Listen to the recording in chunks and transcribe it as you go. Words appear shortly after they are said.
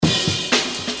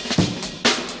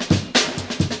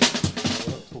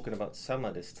out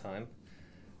summer this time.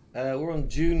 We're on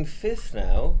June 5th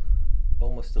now,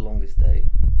 almost the longest day.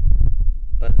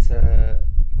 But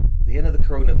the end of the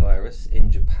coronavirus in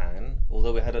Japan,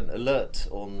 although we had an alert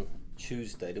on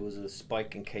Tuesday, there was a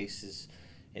spike in cases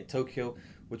in Tokyo,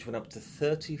 which went up to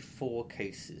 34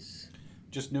 cases.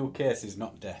 Just new cases,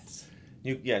 not deaths.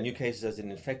 New cases as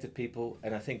in infected people.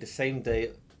 And I think the same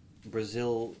day,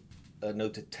 Brazil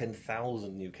noted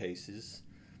 10,000 new cases.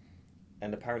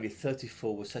 And apparently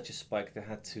 34 was such a spike they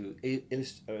had to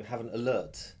have an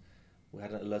alert. We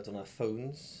had an alert on our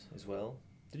phones as well.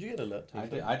 Did you get an alert?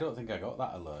 I don't think I got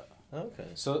that alert. Okay.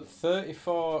 So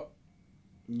 34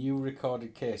 new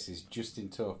recorded cases just in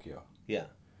Tokyo. Yeah.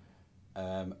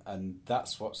 And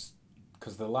that's what's...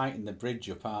 Because they're lighting the bridge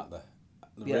up, aren't they?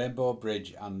 The Yeah. Rainbow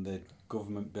Bridge and the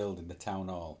government building, the town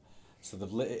hall. So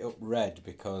they've lit it up red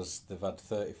because they've had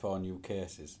 34 new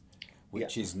cases,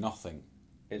 which is nothing.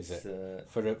 It's is it?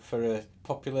 For a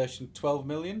population 12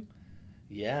 million?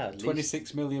 Yeah, at 26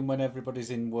 least. million when everybody's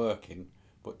in working,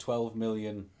 but 12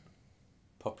 million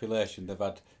population. They've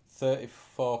had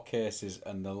 34 cases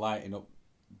and they're lighting up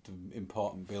the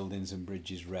important buildings and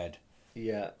bridges red.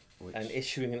 Yeah, and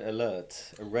issuing an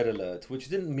alert, a red alert, which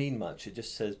didn't mean much. It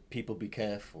just says people be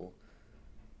careful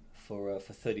for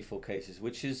 34 cases,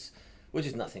 which is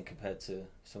nothing compared to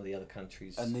some of the other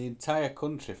countries. And the entire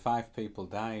country, 5 people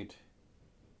died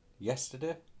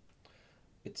yesterday.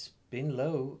 It's been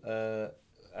low.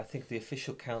 I think the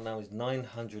official count now is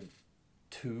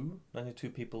 902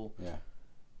 people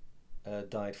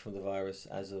died from the virus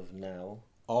as of now.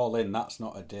 All in, that's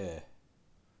not a day.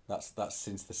 That's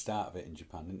since the start of it in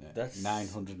Japan, isn't it? That's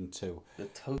 902.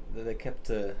 They kept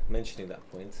mentioning that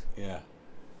point. Yeah.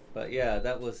 But yeah,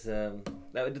 that was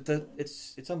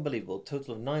it's unbelievable.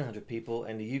 Total of 900 people,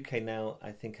 and the UK now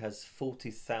I think has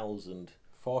 40,000.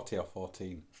 40 or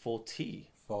 14? 40.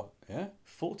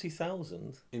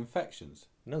 40,000 infections.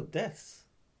 No, deaths.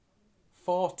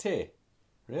 40.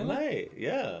 Really? Mate,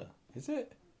 yeah. Is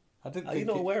it? I didn't. Are you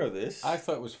not aware of this? I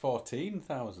thought it was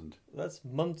 14,000. That's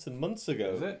months and months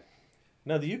ago. Is it?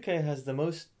 No, the UK has the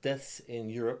most deaths in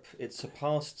Europe. It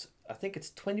surpassed, I think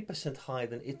it's 20% higher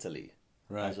than Italy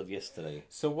as of yesterday.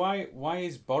 So why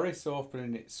is Boris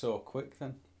opening it so quick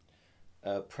then?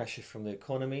 Pressure from the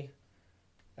economy,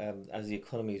 as the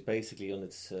economy is basically on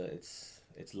its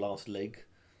last leg.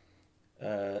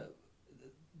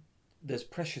 There's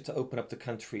pressure to open up the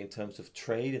country in terms of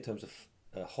trade, in terms of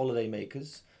holiday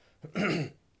makers.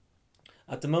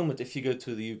 At the moment, if you go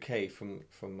to the UK from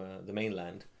the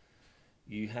mainland,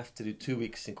 you have to do 2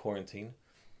 weeks in quarantine.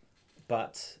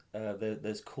 But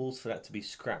there's calls for that to be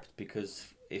scrapped,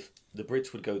 because if the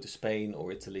Brits would go to Spain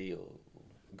or Italy or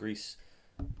Greece,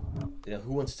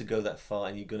 who wants to go that far?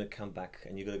 And you're going to come back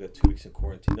and you're going to go 2 weeks in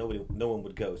quarantine. No one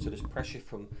would go. So there's pressure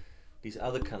from these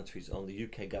other countries on the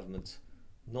UK government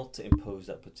not to impose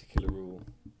that particular rule.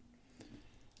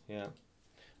 Yeah.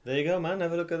 There you go, man.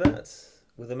 Have a look at that.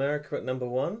 With America at number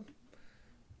 1,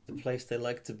 the place they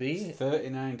like to be.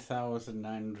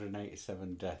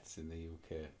 39,987 deaths in the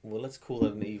UK. Well, let's call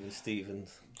that an even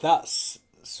Stevens. That's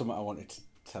something I wanted to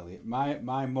tell you.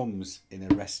 My mum's in a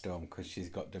rest home because she's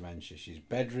got dementia. She's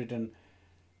bedridden.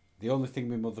 The only thing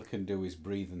my mother can do is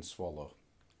breathe and swallow.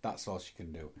 That's all she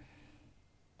can do.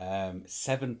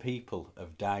 7 people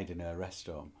have died in her rest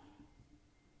home.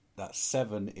 That's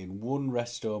 7 in one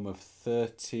rest home of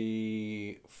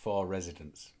 34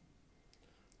 residents.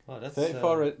 Oh, that's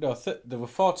 34. There were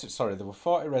 40. Sorry, there were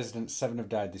 40 residents. 7 have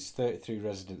died. There's 33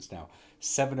 residents now.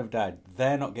 7 have died.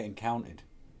 They're not getting counted.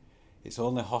 It's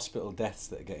only hospital deaths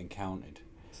that are getting counted.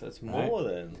 So it's more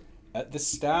then. At the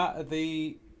start of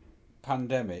the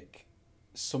pandemic,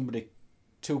 2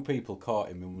 people caught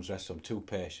in mum's rest home. 2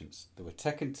 patients. They were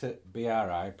taken to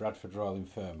BRI, Bradford Royal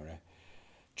Infirmary,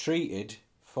 treated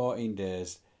 14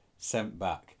 days, sent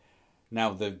back.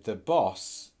 Now the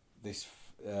boss, this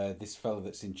fella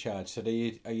that's in charge, said,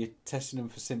 "Are you testing them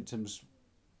for symptoms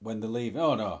when they leave?"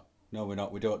 "Oh no, we're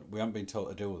not. We haven't been told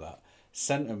to do that."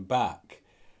 Sent them back,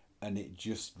 and it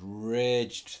just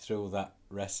raged through that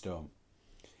rest home.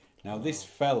 Now this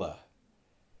fella,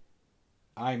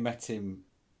 I met him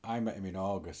in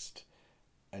August,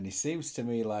 and he seems to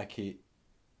me like he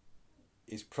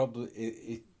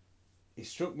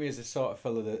struck me as the sort of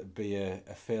fella that would be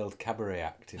a failed cabaret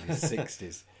act in his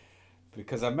 60s,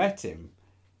 because I met him,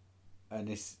 and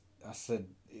I said,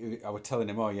 I was telling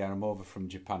him, "Oh yeah, I'm over from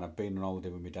Japan. I've been on holiday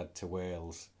with my dad to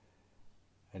Wales,"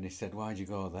 and he said, "Why'd you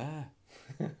go there?"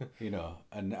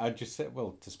 And I just said,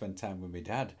 "Well, to spend time with my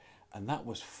dad," and that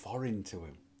was foreign to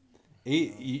him.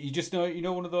 You just know,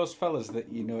 one of those fellas that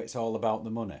it's all about the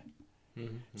money.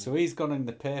 Mm-hmm. So he's gone in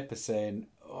the paper saying,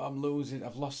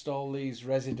 I've lost all these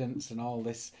residents and all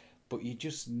this. But you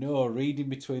just know, reading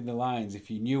between the lines,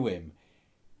 if you knew him,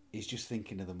 he's just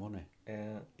thinking of the money.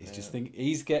 Yeah. He's just think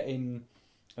he's getting,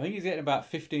 I think he's getting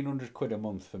about 1,500 quid a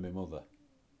month for my mother,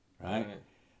 right?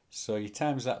 So you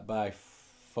times that by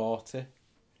 40,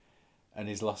 and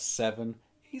he's lost 7.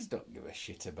 He's don't give a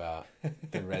shit about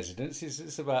the residents.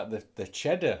 It's about the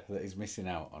cheddar that he's missing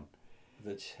out on.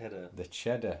 The cheddar. The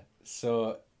cheddar.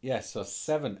 So so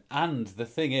 7. And the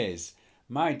thing is,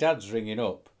 my dad's ringing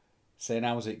up, saying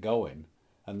how's it going,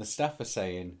 and the staff are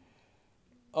saying,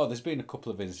 oh, there's been a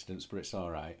couple of incidents, but it's all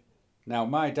right. Now,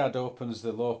 my dad opens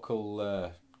the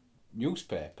local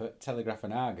newspaper, Telegraph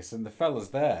and Argus, and the fella's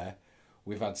there.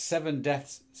 We've had 7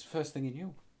 deaths. It's the first thing he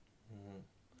knew.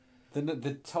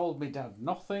 They told me, Dad,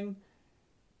 nothing.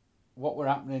 What were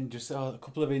happening? Just a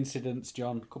couple of incidents,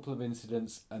 John. A couple of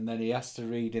incidents, and then he has to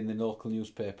read in the local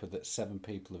newspaper that 7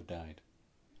 people have died.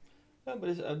 No,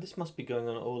 but this must be going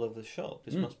on all over the shop.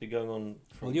 This must be going on.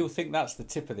 Well, you think that's the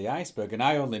tip of the iceberg, and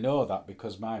I only know that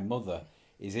because my mother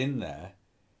is in there.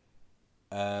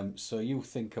 So you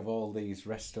think of all these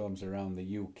rest homes around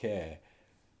the UK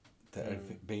that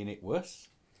have been it worse.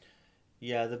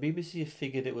 Yeah, the BBC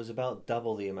figured it was about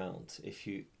double the amount if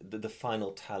you the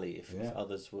final tally if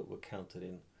others were counted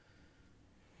in,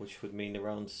 which would mean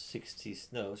around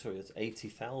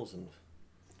 80,000.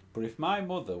 But if my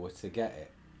mother were to get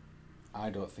it, I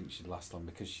don't think she'd last long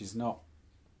because she's not.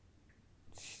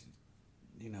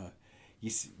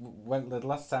 When the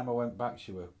last time I went back,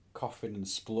 she were coughing and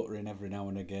spluttering every now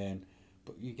and again,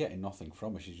 but you're getting nothing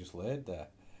from her. She's just laid there,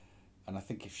 and I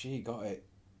think if she got it,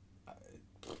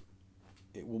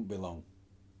 it wouldn't be long.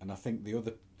 And I think the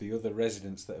other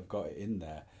residents that have got it in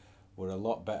there were a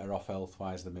lot better off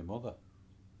health-wise than my mother.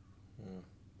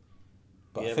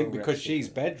 But I think because she's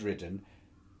bedridden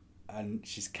and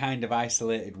she's kind of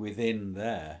isolated within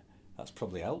there, that's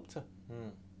probably helped her.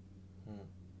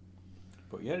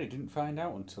 But yeah, he didn't find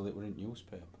out until it were in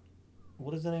newspaper.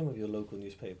 What is the name of your local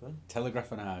newspaper?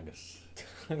 Telegraph and Argus.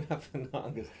 Telegraph and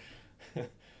Argus.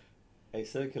 A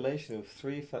circulation of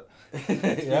 3...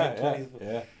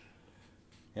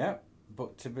 Yeah.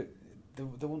 But they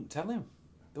wouldn't tell him.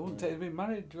 They wouldn't tell him. He'd been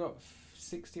married,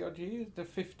 60 odd years,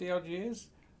 50 odd years,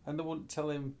 and they wouldn't tell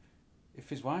him if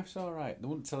his wife's all right. They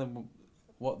wouldn't tell him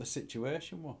what the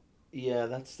situation was. Yeah,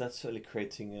 that's certainly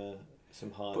creating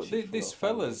some hardship. But this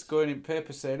fella's going in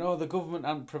paper saying, "Oh, the government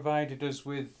hadn't provided us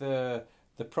with the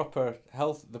proper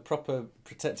health, the proper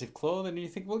protective clothing." And you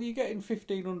think, well, you're getting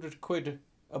 1,500 quid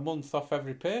a month off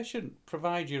every patient.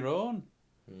 Provide your own.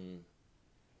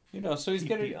 So he's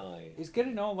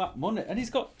getting all that money, and he's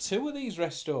got 2 of these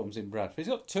rest homes in Bradford. He's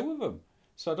got 2 of them.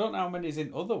 So I don't know how many's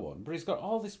in other one, but he's got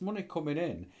all this money coming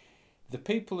in. The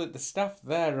people at the staff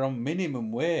there are on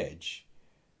minimum wage,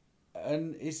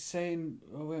 and he's saying,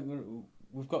 oh,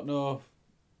 "We've got no."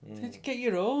 Get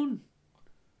your own.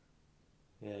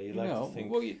 Yeah, to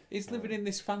think. Well, he's living in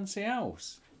this fancy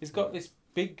house. He's got this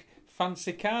big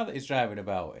fancy car that he's driving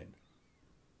about in.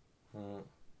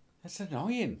 That's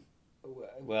annoying.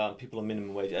 Well, people on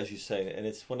minimum wage, as you say, and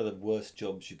it's one of the worst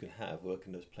jobs you can have,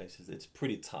 working those places. It's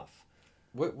pretty tough.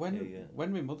 When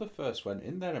my mother first went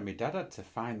in there and my dad had to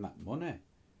find that money,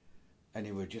 and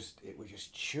it was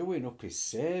just chewing up his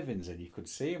savings, and you could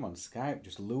see him on Skype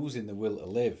just losing the will to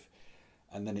live.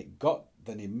 And then he got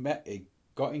in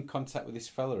contact with this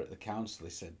fella at the council.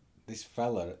 This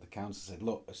fella at the council said,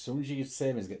 "Look, as soon as your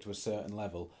savings get to a certain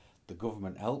level, the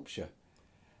government helps you."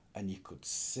 And you could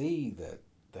see the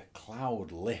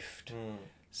cloud lift.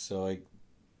 So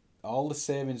all the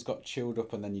savings got chewed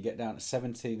up, and then you get down to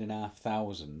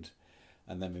 17,500,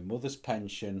 and then my mother's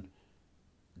pension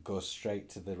goes straight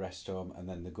to the rest home, and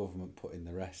then the government put in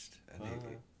the rest.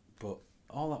 But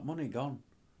all that money gone.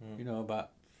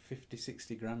 About 50,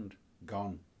 60 grand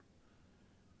gone.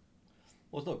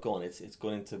 Well, it's not gone. It's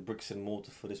gone into bricks and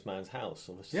mortar for this man's house,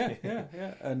 obviously.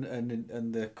 Yeah.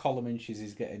 And the column inches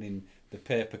he's getting in the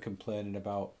paper complaining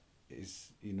about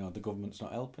is, the government's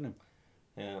not helping him.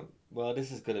 Yeah. Well,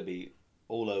 this is going to be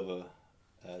all over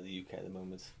the UK at the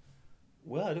moment.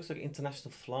 Well, it looks like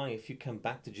international flying. If you come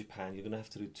back to Japan, you're going to have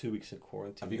to do 2 weeks in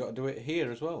quarantine. Have you got to do it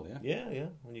here as well? Yeah. Yeah.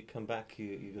 When you come back,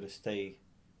 you got to stay.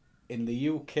 In the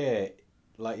UK,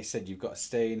 like you said, you've got to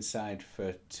stay inside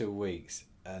for 2 weeks.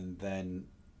 And then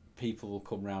people will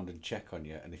come round and check on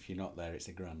you, and if you're not there, it's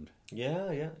 £1,000.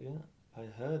 Yeah. I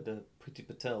heard Priti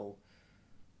Patel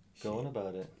go on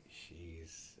about it.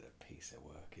 She's a piece of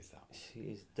work, is that one? She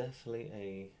is definitely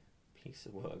a piece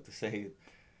of work, to say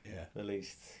the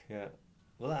least. Yeah.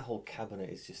 Well, that whole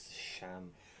cabinet is just a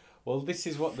sham. Well, this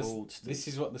is what fraudsters. this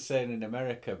is what they're saying in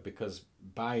America, because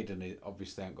Biden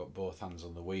obviously ain't got both hands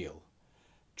on the wheel.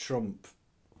 Trump,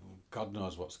 God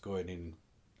knows what's going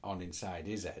on inside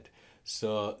his head.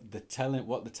 So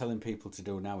what they're telling people to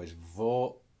do now is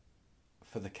vote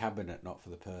for the cabinet, not for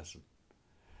the person.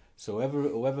 So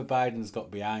whoever Biden's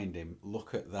got behind him,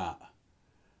 look at that,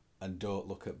 and don't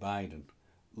look at Biden.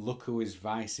 Look who his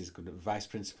vice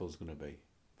principal is going to be.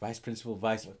 Vice principal,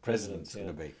 vice president's going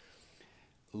to be.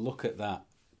 Look at that.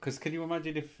 Because can you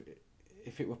imagine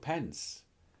if it were Pence?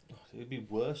 It would be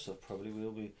worse off, probably.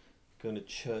 We'll be going to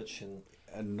church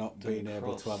and not being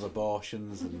able to have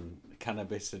abortions, and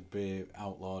cannabis would be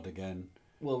outlawed again.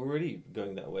 Well, we're already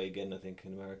going that way again, I think,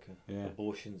 in America. Yeah.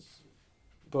 Abortions.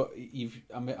 But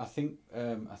I think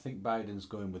Biden's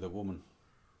going with a woman.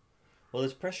 Well,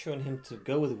 there's pressure on him to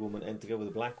go with a woman and to go with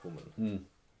a black woman.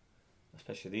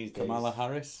 Especially these days. Kamala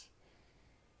Harris?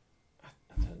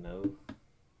 I don't know.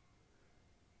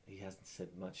 He hasn't said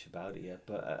much about it yet,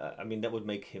 but I mean that would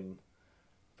make him.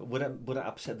 But would it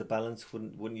upset the balance?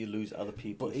 Wouldn't you lose other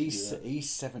people? But he's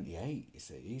 78. You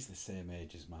see, he's the same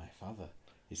age as my father.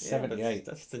 He's 78.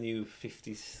 That's the new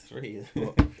 53.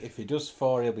 But if he does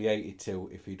 4, he'll be 82.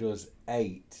 If he does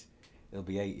 8, he'll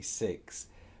be 86.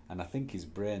 And I think his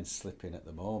brain's slipping at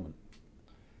the moment.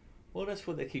 Well, that's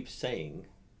what they keep saying,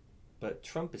 but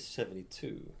Trump is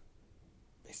 72.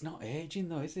 It's not aging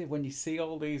though, is it? When you see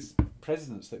all these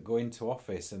presidents that go into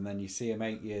office and then you see them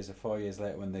 8 years or 4 years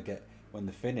later when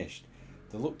they're finished,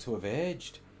 they look to have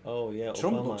aged. Oh yeah,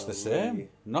 Trump Obama, looks the same. Really.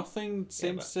 Nothing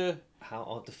seems to. How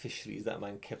artificially is that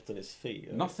man kept on his feet?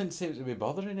 Right? Nothing seems to be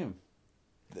bothering him.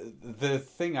 The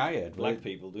thing I heard, black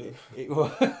people do.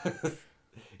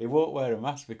 He won't wear a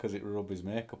mask because it will rub his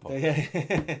makeup off. Yeah.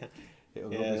 It'll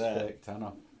rub his fake tan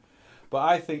off. But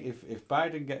I think if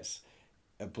Biden gets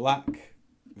a black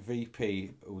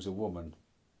VP who's a woman,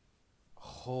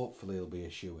 hopefully he'll be a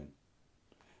shoo-in.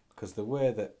 Because the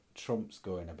way that Trump's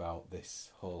going about this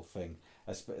whole thing,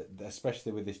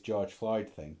 especially with this George Floyd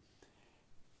thing,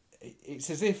 it's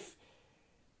as if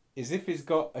he's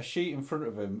got a sheet in front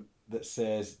of him that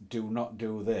says "Do not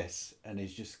do this," and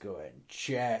he's just going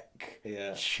check,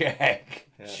 check,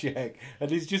 and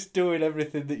he's just doing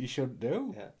everything that you shouldn't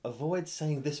do. Yeah. Avoid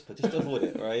saying this, but just avoid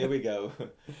it. Right, here we go.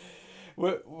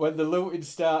 When the looting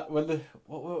starts,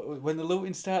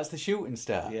 the shooting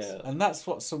starts. Yeah. And that's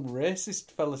what some racist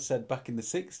fella said back in the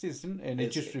 60s, didn't he? And he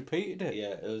just repeated it.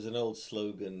 Yeah, it was an old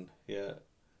slogan. Yeah.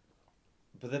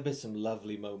 But there have been some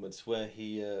lovely moments where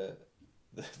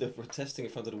they're protesting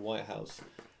in front of the White House,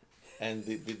 and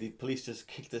the police just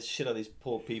kicked the shit out of these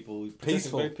poor people,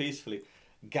 very peacefully,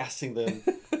 gassing them,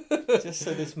 just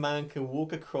so this man can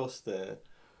walk across there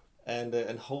and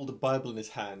hold a Bible in his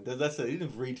hand. That's it. He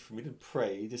didn't read from it, he didn't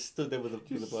pray. He just stood there with the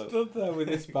Bible. Stood there with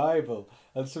his Bible,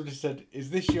 and somebody said,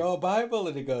 "Is this your Bible?"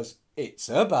 And he goes, "It's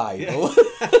a Bible."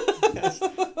 Yes.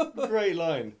 Great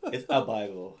line. It's a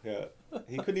Bible. Yeah.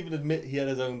 He couldn't even admit he had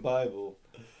his own Bible.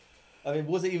 I mean,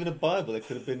 was it even a Bible? It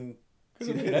could have been.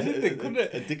 Could have been anything, couldn't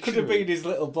it? Could have been his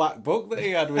little black book that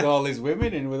he had with all his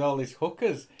women in, with all his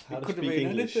hookers. It could have been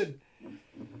English. anything.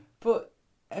 But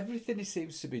everything he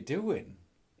seems to be doing,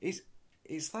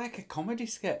 it's like a comedy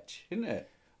sketch, isn't it?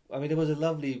 I mean,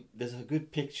 there's a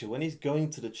good picture when he's going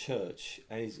to the church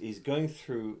and he's going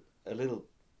through a little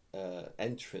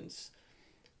entrance,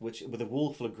 with a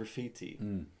wall full of graffiti.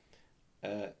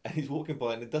 And he's walking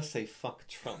by, and it does say "fuck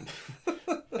Trump."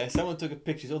 And someone took a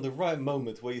picture. It's on the right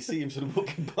moment where you see him sort of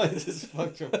walking by and says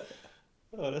 "fuck Trump."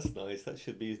 Oh, that's nice. That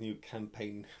should be his new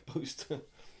campaign poster.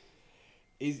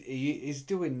 He's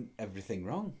doing everything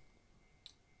wrong.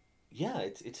 Yeah,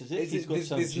 it's as if he's got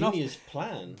some genius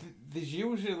plan. There's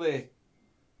usually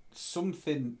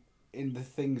something in the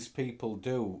things people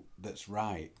do that's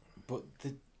right, but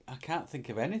I can't think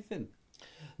of anything.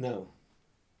 No,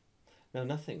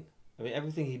 nothing. I mean,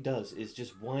 everything he does is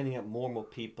just winding up more and more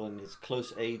people, and his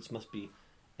close aides must be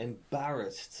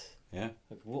embarrassed. Yeah.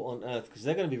 Like, what on earth? Because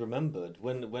they're going to be remembered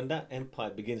when that empire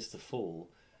begins to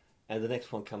fall, and the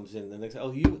next one comes in, and they say,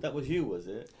 "Oh, that was you, was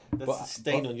it?" That's a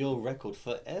stain on your record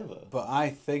forever. But I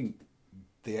think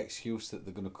the excuse that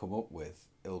they're going to come up with,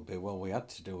 it'll be, well, we had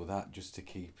to do that just to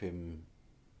keep him.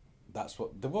 That's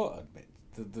what they won't admit.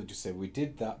 They'll just say we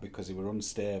did that because he were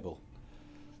unstable.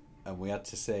 And we had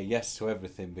to say yes to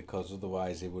everything because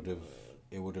otherwise it would have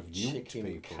nuked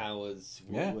people. Cowards,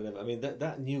 whatever. I mean,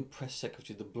 that new press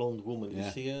secretary, the blonde woman, you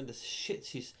see her, the shit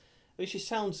she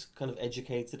sounds kind of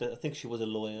educated. I think she was a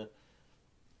lawyer.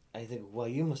 I think, well,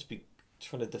 you must be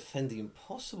trying to defend the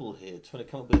impossible here, trying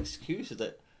to come up with excuses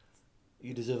that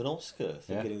you deserve an Oscar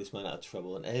for getting this man out of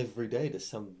trouble, and every day there's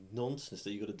some nonsense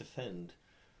that you got to defend.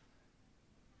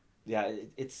 yeah,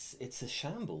 it's a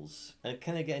shambles. And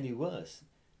can it get any worse?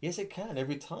 Yes, it can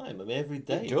every time. I mean, every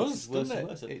day It it's does, just worse doesn't and it?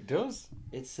 worse. It does.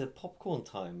 It's a popcorn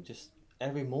time. Just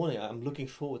every morning, I'm looking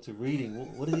forward to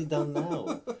reading. What has he done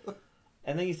now?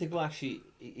 And then you think, well, actually,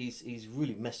 he's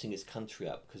really messing his country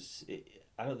up because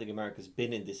I don't think America's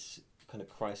been in this kind of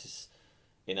crisis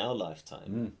in our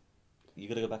lifetime. You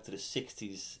got to go back to the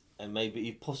 '60s and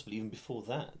maybe possibly even before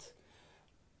that.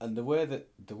 And the way that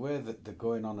they're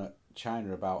going on at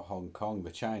China about Hong Kong,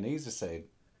 the Chinese are saying,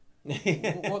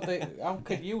 how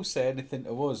can you say anything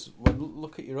to us when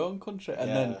look at your own country? And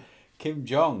then Kim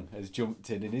Jong has jumped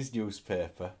in his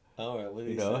newspaper. All right, what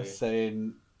did he say?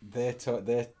 Saying they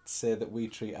say that we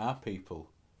treat our people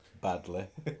badly.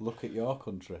 Look at your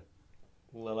country.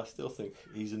 Well, I still think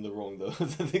he's in the wrong though. I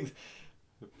think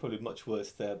probably much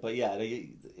worse there. But yeah,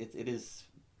 it is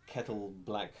kettle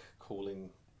black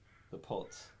calling the pot.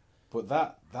 But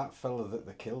that fella that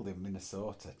they killed in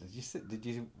Minnesota, did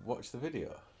you watch the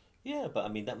video? Yeah, but I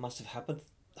mean that must have happened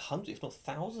hundreds, if not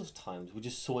thousands of times. We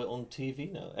just saw it on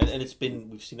TV now, and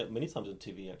we've seen it many times on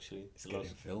TV actually. It's getting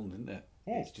filmed, isn't it?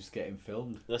 It's just getting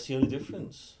filmed. That's the only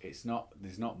difference. It's not.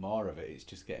 There's not more of it. It's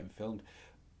just getting filmed.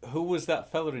 Who was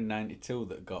that fella in '92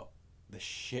 that got the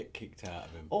shit kicked out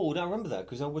of him? Oh, I remember that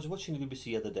because I was watching the BBC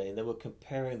the other day and they were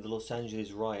comparing the Los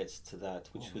Angeles riots to that,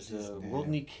 which was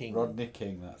Rodney King. Rodney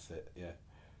King, that's it. Yeah,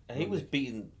 and he was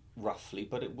beaten roughly,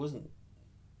 but it wasn't.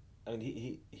 I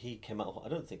mean, he came out. I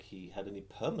don't think he had any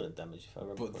permanent damage, if I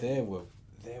remember. But correctly.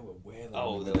 they were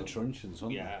wailing with the truncheons,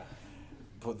 weren't they? Yeah.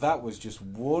 But that was just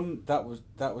one. That was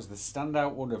the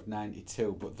standout one of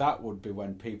 '92. But that would be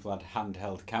when people had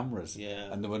handheld cameras.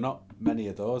 Yeah. And there were not many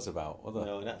of those about, were there?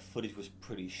 No, and that footage was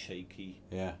pretty shaky.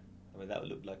 Yeah. I mean, that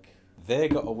would look like they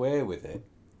got away with it,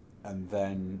 and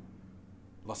then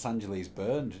Los Angeles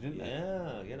burned, didn't they?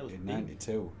 Yeah, that was in big.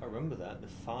 '92. I remember that, the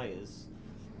fires.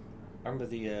 I remember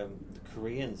the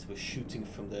Koreans were shooting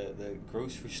from the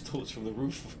grocery stores from the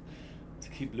roof to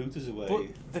keep looters away.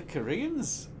 But the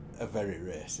Koreans are very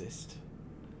racist.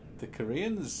 The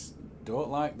Koreans don't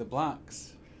like the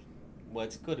blacks. Well,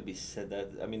 it's got to be said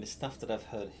that, I mean, the stuff that I've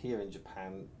heard here in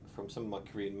Japan from some of my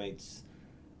Korean mates,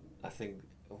 I think,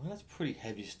 well, that's pretty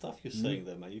heavy stuff you're saying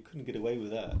there, man. You couldn't get away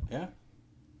with that. Yeah.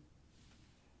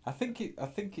 I think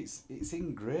it's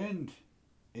ingrained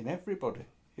in everybody.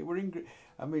 It were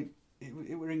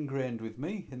it were ingrained with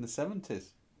me in the 70s,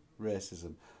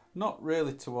 racism. Not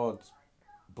really towards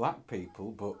black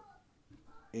people, but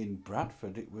in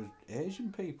Bradford it was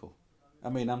Asian people. I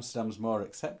mean, Amsterdam's more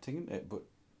accepting, isn't it? But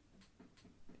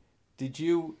did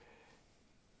you,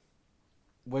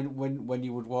 when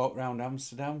you would walk around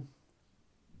Amsterdam,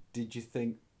 did you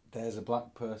think there's a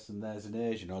black person, there's an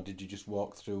Asian, or did you just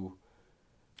walk through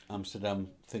Amsterdam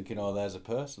thinking, oh, there's a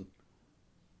person?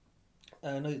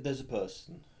 No, there's a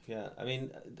person. Yeah, I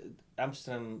mean,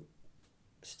 Amsterdam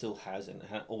still has and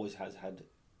always has had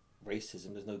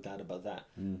racism. There's no doubt about that,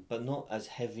 but not as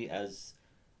heavy as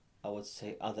I would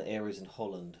say other areas in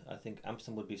Holland. I think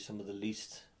Amsterdam would be some of the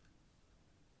least.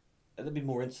 There'd be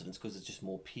more incidents because there's just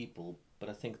more people. But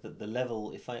I think that the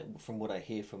level, from what I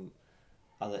hear from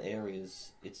other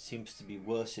areas, it seems to be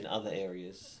worse in other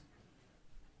areas.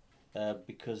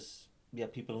 Because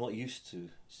people are not used to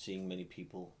seeing many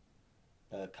people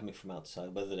coming from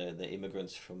outside, whether they're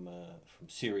immigrants from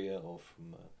Syria or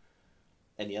from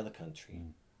any other country.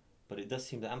 But it does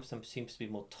seem that Amsterdam seems to be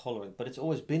more tolerant. But it's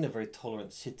always been a very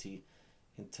tolerant city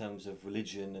in terms of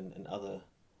religion and other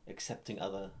accepting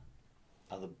other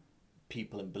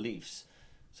people and beliefs.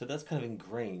 So that's kind of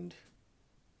ingrained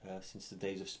since the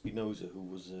days of Spinoza, who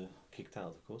was kicked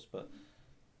out, of course. But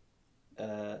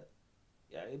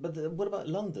what about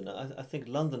London? I think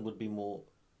London would be more.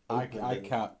 I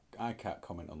can't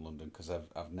comment on London because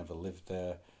I've never lived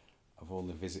there. I've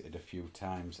only visited a few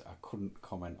times. I couldn't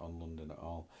comment on London at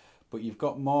all. But you've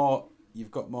got more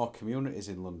communities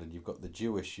in London. You've got the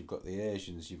Jewish, you've got the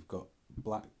Asians, you've got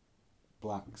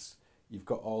blacks. You've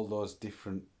got all those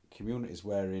different communities.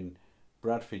 Where in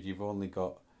Bradford you've only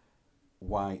got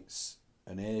whites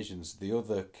and Asians. The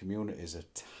other communities are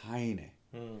tiny.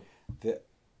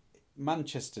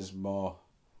 Manchester's more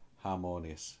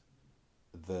harmonious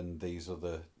than these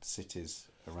other cities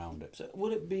around it. So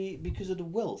would it be because of the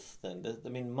wealth then? I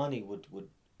mean, money would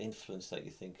influence that,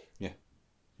 you think? Yeah.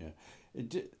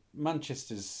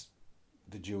 Manchester's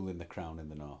the jewel in the crown in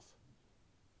the north.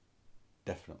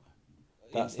 Definitely.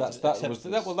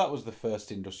 That was the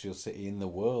first industrial city in the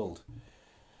world.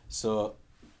 So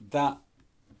that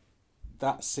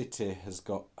city has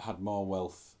had more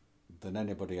wealth than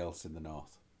anybody else in the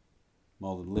north.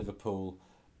 More than Liverpool.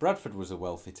 Bradford was a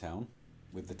wealthy town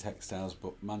with the textiles,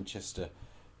 but Manchester,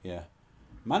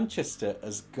 Manchester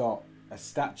has got a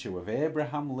statue of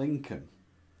Abraham Lincoln.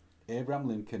 Abraham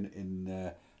Lincoln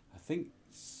in, I think,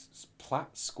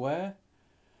 Platt Square.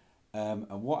 And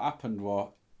what happened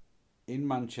was, in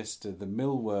Manchester, the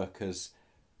mill workers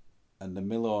and the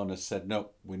mill owners said,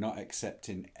 no, we're not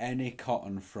accepting any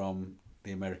cotton from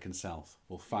the American South.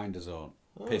 We'll find us own.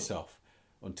 Piss off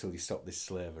until you stop this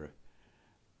slavery.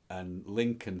 And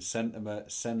Lincoln sent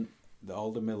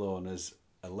all the mill owners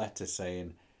a letter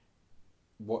saying,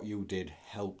 what you did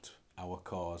helped our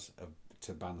cause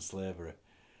to ban slavery.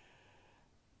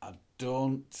 I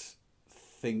don't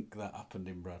think that happened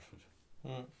in Bradford.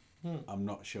 I'm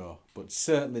not sure, but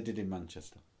certainly did in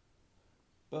Manchester.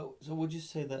 But so would you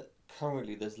say that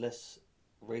currently there's less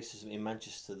racism in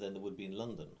Manchester than there would be in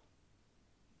London?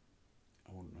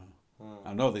 I wouldn't know.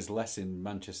 I know there's less in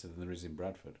Manchester than there is in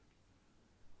Bradford.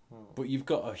 But you've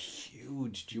got a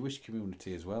huge Jewish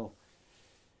community as well.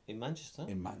 In Manchester?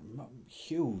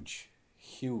 Huge.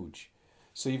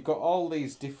 So you've got all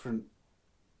these different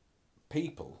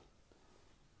people,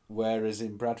 whereas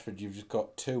in Bradford you've just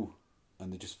got two,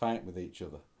 and they just fight with each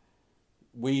other.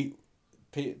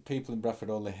 People in Bradford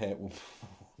only hate one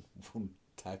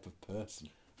type of person.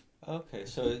 Okay,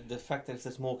 so the fact that if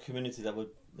there's more community that would...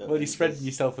 Well, you're spreading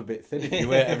yourself a bit thin if you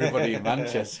hate everybody in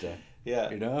Manchester. Yeah.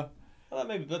 You know? Well,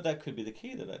 but that could be the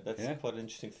key. That's quite an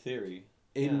interesting theory.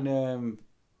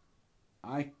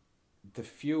 The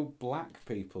few black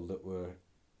people that were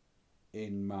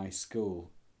in my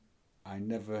school, I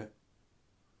never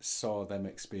saw them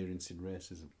experiencing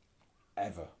racism,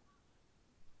 ever.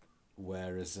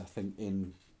 Whereas I think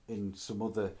in some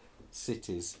other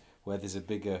cities where there's a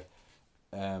bigger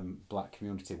black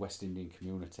community, West Indian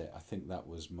community, I think that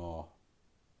was more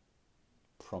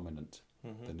prominent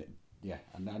than it. Yeah,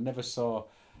 and I never saw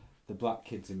the black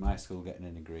kids in my school getting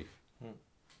any grief,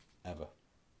 ever.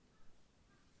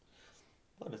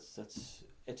 Well, it's an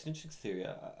interesting theory.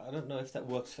 I don't know if that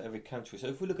works for every country. So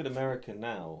if we look at America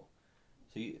now,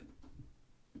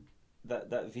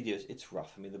 that video, it's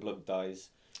rough. I mean, the bloke dies.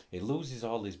 He loses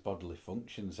all his bodily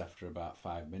functions after about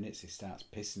 5 minutes. He starts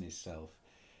pissing himself.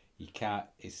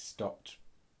 He's stopped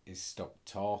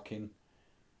talking,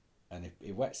 and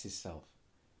he wets himself.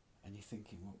 And you're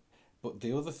thinking, well, but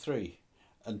the other three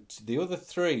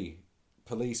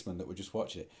policemen that were just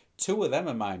watching it, two of them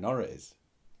are minorities.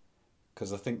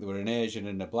 Because I think there were an Asian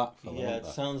and a black fella. Yeah, it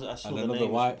sounds. I saw and the another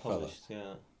names white published. fella.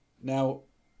 Yeah. Now,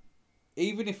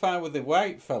 even if I were the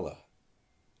white fella,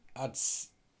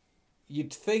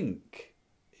 you'd think,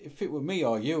 if it were me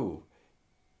or you,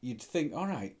 you'd think, all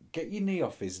right, get your knee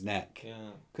off his neck.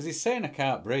 Yeah. Because he's saying I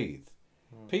can't breathe.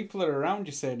 People are around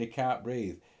you saying he can't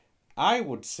breathe. I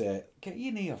would say, get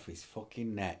your knee off his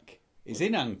fucking neck. He's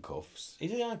in handcuffs.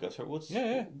 He's in handcuffs, right?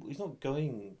 Yeah. He's not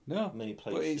going many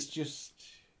places. But it's just...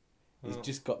 He's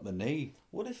just got the knee.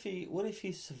 What if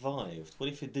he survived? What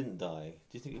if he didn't die?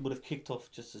 Do you think it would have kicked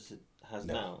off just as it has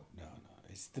now? No.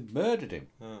 They've murdered him.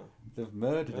 They've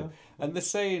murdered him. And they're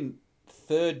saying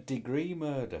 3rd degree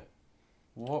murder.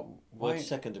 What? Well, it's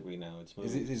 2nd degree now. It's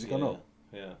moved. Is it gone up?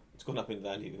 Yeah, it's gone up in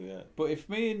value. Yeah. But if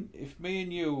me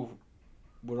and you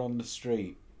were on the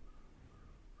street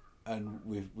and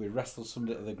we wrestled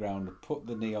somebody to the ground, put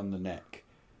the knee on the neck,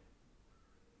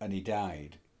 and he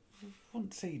died, we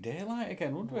wouldn't see daylight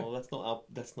again, would we? Well, that's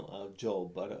not our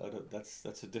job. I don't,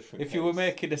 that's a different. If you were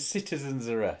making a citizen's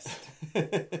arrest,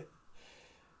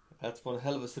 that's one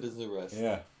hell of a citizen's arrest.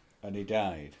 Yeah, and he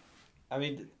died. I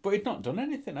mean, but he'd not done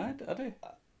anything, had he?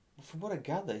 From what I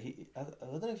gather, I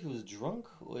don't know if he was drunk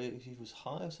or if he was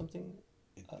high or something.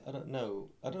 I don't know.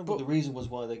 I don't know what the reason was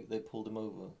why they pulled him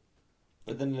over.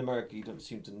 But then in America, you don't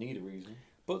seem to need a reason.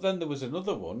 But then there was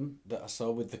another one that I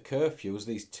saw with the curfews.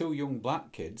 These two young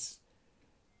black kids,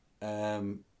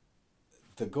 they're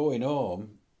going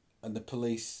home and the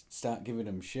police start giving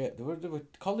them shit. They were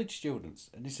college students.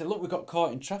 And he said, look, we got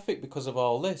caught in traffic because of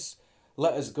all this.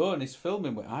 Let us go. And he's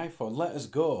filming with iPhone. Let us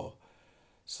go.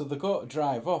 So they go to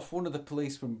drive off. One of the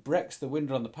policemen breaks the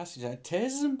window on the passenger and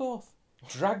tases them both.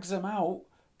 Drags them out.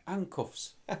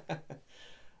 Handcuffs.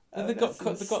 And they got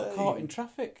caught in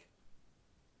traffic.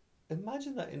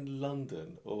 Imagine that in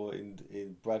London or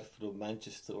in Bradford or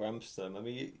Manchester or Amsterdam. I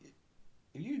mean,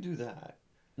 if you do that,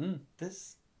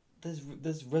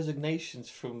 there's resignations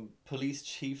from police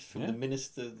chiefs, from the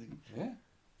minister. Yeah.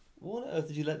 What on earth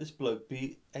did you let this bloke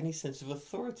be any sense of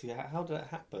authority? How did that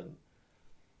happen?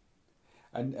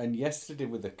 And yesterday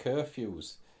with the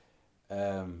curfews,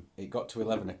 it got to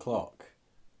 11 o'clock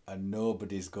and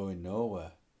nobody's going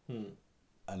nowhere.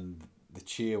 And the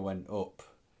cheer went up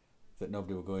that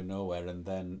nobody were going nowhere, and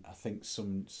then I think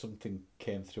something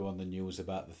came through on the news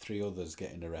about the 3 others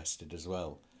getting arrested as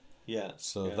well. Yeah.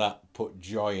 So yeah. that put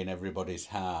joy in everybody's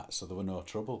heart, so there were no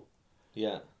trouble.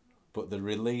 Yeah. But they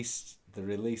released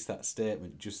that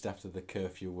statement just after the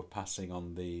curfew were passing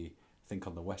on I think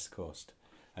on the West Coast,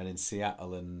 and in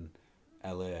Seattle and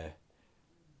LA,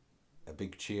 a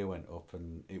big cheer went up,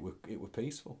 and it were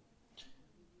peaceful.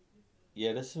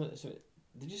 Yeah, there's some.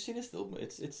 Did you see this little?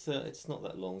 It's not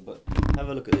that long, but have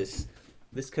a look at this.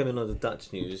 This came in on the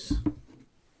Dutch news,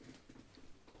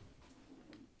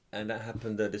 and that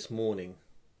happened this morning.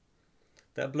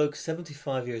 That bloke,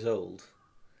 75 years old.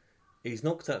 He's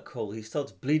knocked out cold. He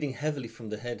starts bleeding heavily from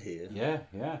the head here.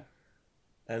 Yeah.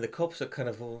 And the cops are kind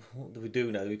of, well, what do we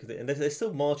do now? And they're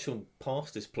still marching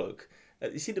past this bloke.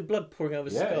 You see the blood pouring out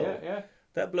of his skull? Yeah.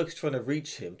 That bloke's trying to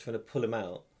reach him, trying to pull him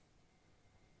out.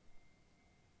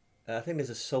 I think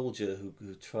there's a soldier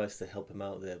who tries to help him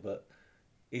out there, but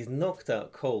he's knocked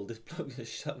out cold. This bloke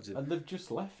just shoves him. And they've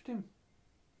just left him.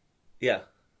 Yeah.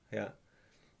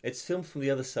 It's filmed from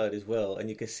the other side as well, and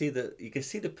you can see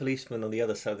the policeman on the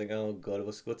other side thinking, "Oh God,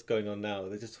 what's going on now?"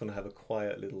 They just want to have a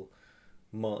quiet little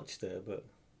march there, but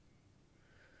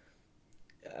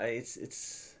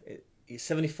he's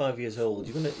 75 years old.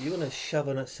 You're gonna shove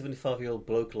on a 75-year-old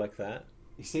bloke like that?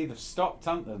 You see, they've stopped,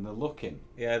 haven't they? And they're looking.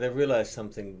 Yeah, they realised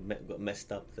something got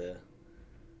messed up there.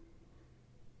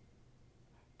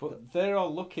 But they're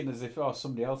all looking as if,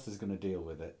 somebody else is going to deal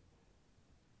with it.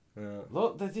 Yeah.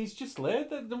 Look, he's just laid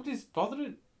there. Nobody's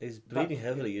bothering. He's bleeding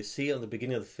heavily. You see on the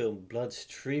beginning of the film, blood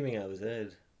streaming out of his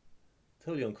head.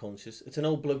 Totally unconscious. It's an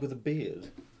old bloke with a beard.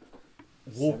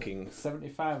 Walking.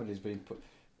 75 and he's been put...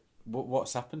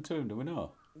 What's happened to him, do we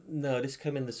know? No, this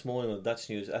came in this morning on the Dutch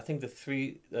news. I think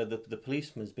the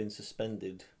policeman's been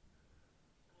suspended.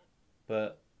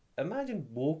 But imagine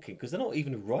walking, because they're not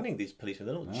even running, these policemen.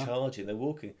 They're not charging, they're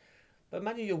walking. But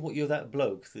imagine you're that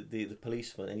bloke, the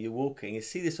policeman, and you're walking, you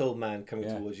see this old man coming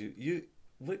towards you. You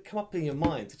would come up in your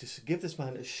mind to just give this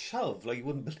man a shove like you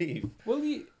wouldn't believe. Well,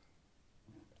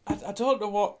 I don't know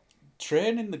what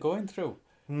training they're going through.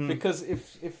 Because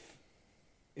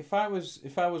if I was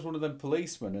one of them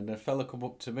policemen and a fella come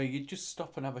up to me, you'd just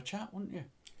stop and have a chat, wouldn't you?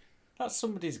 That's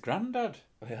somebody's granddad.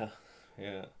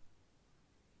 Yeah.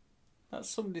 That's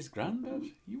somebody's granddad.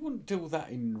 You wouldn't do that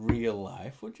in real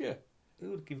life, would you? It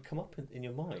would come up in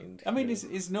your mind. I mean,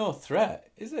 he's no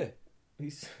threat, is he?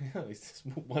 He's just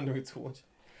wandering towards.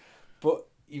 But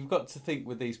you've got to think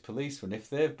with these policemen,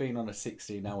 if they've been on a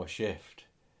 16-hour shift,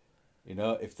 you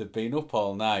know, if they've been up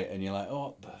all night and you're like,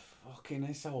 oh, the fucking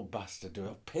this old bastard,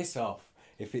 piss off.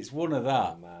 If it's one of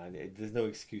that. Oh, man, there's no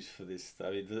excuse for this. I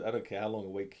mean, I don't care how long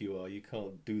awake you are. You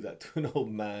can't do that to an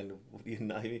old man. You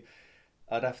know, I mean,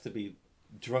 I'd have to be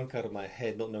drunk out of my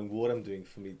head, not knowing what I'm doing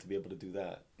for me to be able to do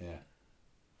that. Yeah.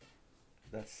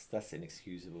 That's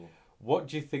inexcusable. What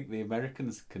do you think the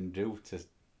Americans can do to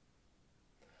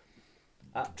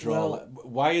draw?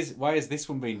 Why is this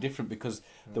one being different? Because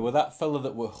there were that fella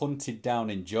that were hunted down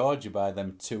in Georgia by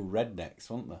them two rednecks,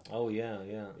 weren't there? Oh yeah.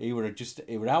 He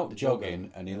were out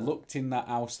jogging and he looked in that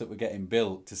house that were getting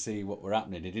built to see what were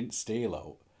happening. He didn't steal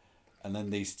out, and then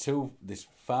this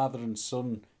father and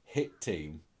son hit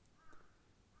team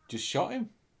just shot him.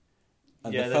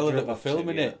 And the fella that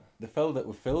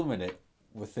were filming it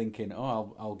were thinking,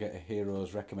 oh, I'll get a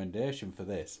hero's recommendation for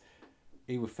this.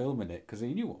 He was filming it because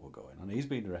he knew what was going on. He's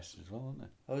been arrested as well, hasn't he?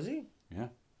 Oh, is he? Yeah.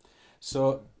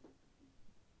 So,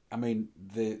 I mean,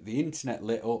 the internet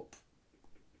lit up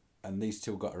and these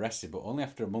two got arrested, but only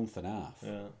after a month and a half.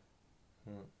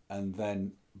 Yeah. And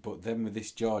then with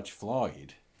this George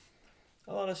Floyd...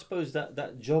 Oh, I suppose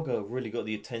that jogger really got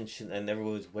the attention and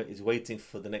everyone is waiting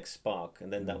for the next spark,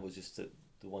 and then that was just the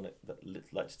one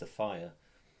that lights the fire.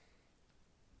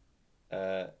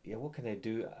 What can they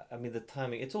do? I mean, the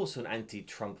timing. It's also an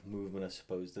anti-Trump movement, I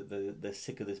suppose. That they're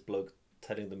sick of this bloke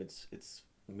telling them it's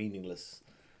meaningless.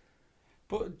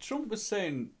 But Trump was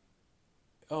saying,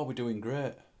 "Oh, we're doing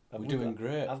great. We're doing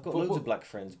great." I've got loads of black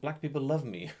friends. Black people love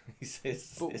me. He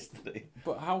says yesterday.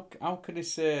 But how can he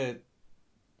say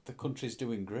the country's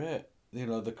doing great? You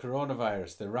know, the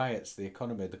coronavirus, the riots, the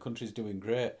economy. The country's doing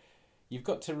great. You've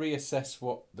got to reassess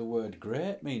what the word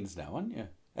 "great" means now, haven't you?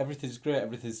 Everything's great.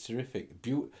 Everything's terrific.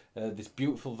 This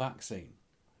beautiful vaccine.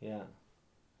 Yeah.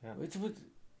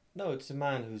 No, it's a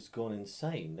man who's gone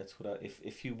insane. That's what.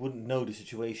 If you wouldn't know the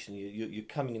situation, you're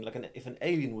coming in like if an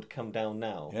alien would come down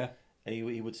now. Yeah. And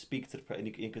he would speak to the press,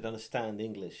 and he could understand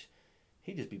English.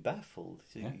 He'd just be baffled.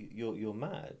 Yeah. You're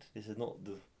mad. This is not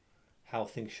how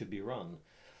things should be run.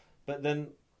 But then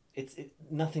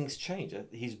nothing's changed.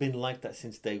 He's been like that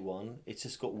since day one. It's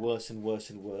just got worse and worse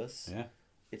and worse. Yeah.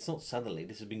 It's not suddenly.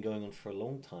 This has been going on for a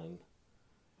long time.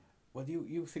 Well,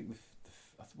 you think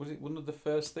Was it one of the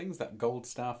first things that Gold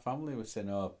Star family was saying?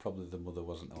 Oh, probably the mother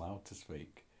wasn't allowed to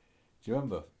speak. Do you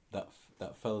remember that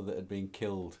fellow that had been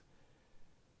killed?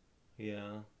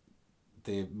 Yeah.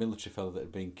 The military fellow that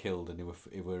had been killed, and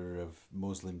he were of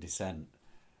Muslim descent.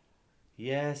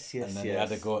 Yes. And then he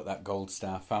had a go at that Gold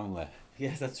Star family.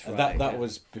 Yes, that's right. And that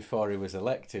was before he was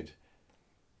elected.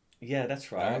 Yeah,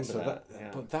 that's right. I remember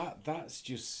that. But that's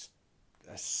just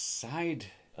a side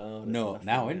note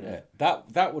now, isn't it?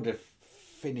 That would have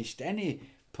finished any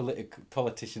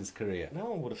politician's career. No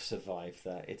one would have survived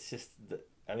that. It's just that,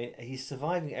 I mean, he's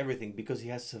surviving everything because he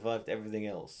has survived everything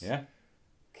else. Yeah.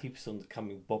 Keeps on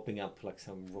bobbing up like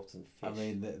some rotten fish. I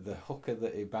mean, the hooker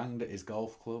that he banged at his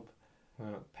golf club.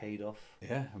 Paid off.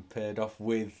 Yeah, and paid off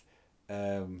with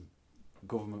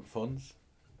government funds.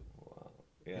 Wow.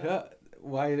 Yeah. You know,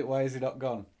 why is he not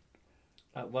gone?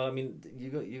 Well, I mean, you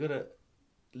got to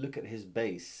look at his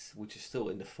base, which is still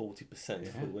in the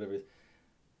 40%, whatever it is.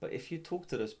 But if you talk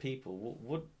to those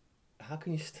people, how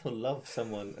can you still love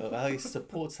someone, or how you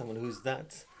support someone who's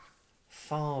that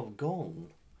far gone?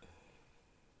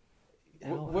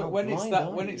 When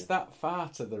it's that far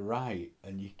to the right,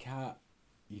 and you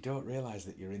don't realise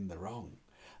that you're in the wrong.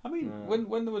 I mean,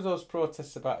 when there was those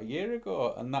protests about a year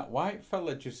ago, and that white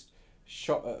fella just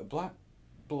shot at a black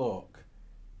bloke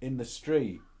in the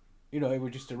street, he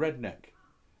was just a redneck,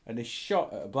 and he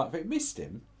shot at a black. It missed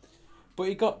him, but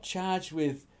he got charged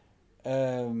with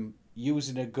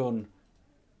using a gun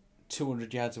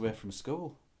 200 yards away from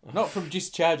school. Not from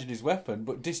discharging his weapon,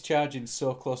 but discharging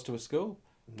so close to a school.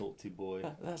 Naughty boy.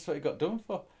 That's what he got done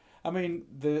for. I mean,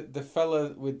 the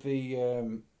fella with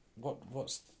the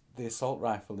what's the assault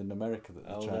rifle in America that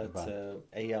they're trying to ban?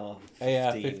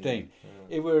 AR-15.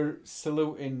 He were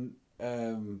saluting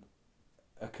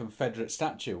a Confederate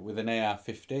statue with an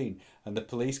AR-15, and the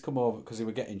police come over because they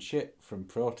were getting shit from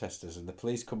protesters, and the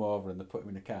police come over and they put him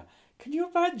in a car. Can you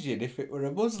imagine if it were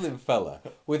a Muslim fella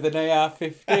with an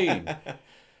AR-15?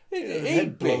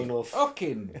 He'd be blown off.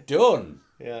 Fucking done.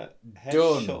 Yeah, head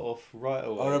done. Shot off right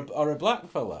away. Or a black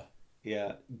fella.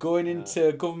 Yeah, going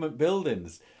into government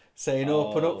buildings saying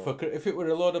open up for. If it were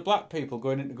a load of black people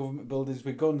going into government buildings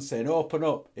with guns saying open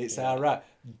up, it's our right.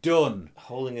 Done.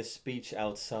 Holding a speech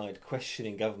outside,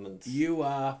 questioning government. You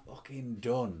are fucking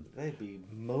done. They'd be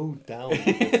mowed down.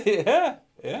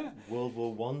 Yeah. World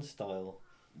War One style.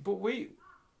 But we're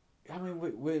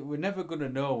never going to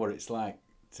know what it's like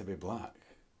to be black.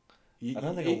 I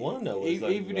don't think I want to know what it's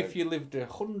like. Even if you lived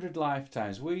 100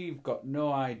 lifetimes, we've got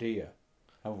no idea,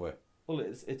 have we? Well,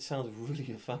 it sounds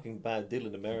really a fucking bad deal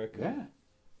in America.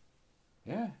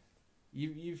 Yeah.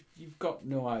 You've got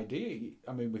no idea.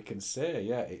 I mean, we can say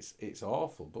it's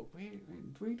awful, but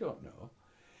we don't know.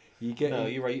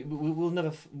 You're right. We'll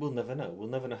never know. We'll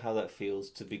never know how that feels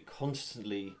to be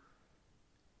constantly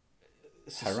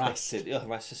suspected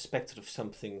of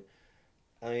something.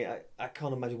 I mean, I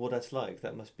can't imagine what that's like.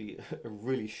 That must be a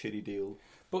really shitty deal.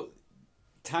 But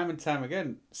time and time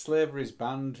again, slavery's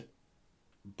banned,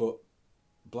 but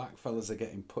black fellas are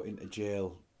getting put into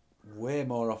jail way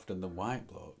more often than white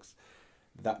blokes.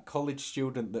 That college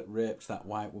student that raped that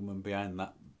white woman behind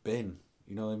that bin,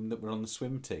 them that were on the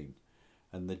swim team,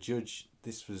 and the judge,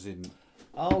 this was in...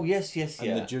 Oh, yes,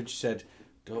 and the judge said,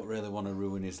 don't really want to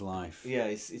ruin his life. Yeah,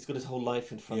 he's got his whole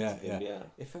life in front of him. Yeah.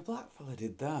 If a black fella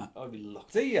did that, I'd be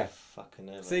locked. See ya. Fucking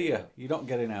ever. See ya. You're not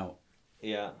getting out.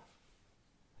 Yeah.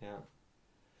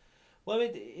 Well, I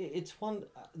mean, it's one.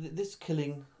 This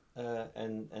killing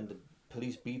and the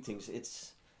police beatings.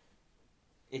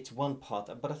 It's one part,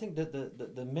 but I think that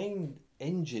the main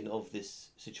engine of this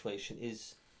situation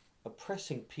is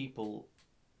oppressing people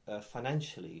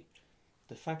financially.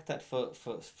 The fact that for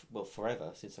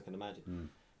forever, since I can imagine,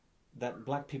 that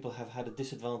black people have had a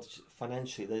disadvantage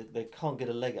financially. They can't get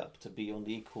a leg up to be on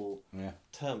the equal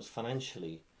terms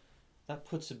financially. That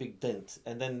puts a big dent,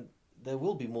 and then there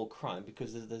will be more crime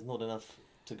because there's not enough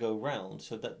to go round.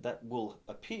 So that will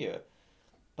appear,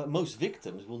 but most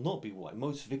victims will not be white.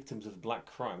 Most victims of black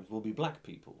crimes will be black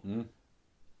people.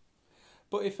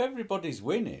 But if everybody's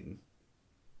winning,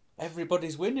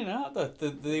 aren't they?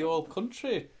 The whole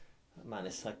country. Man,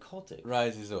 it's psychotic.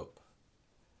 Rises up.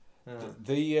 I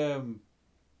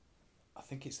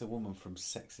think it's the woman from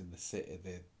Sex in the City,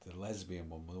 the lesbian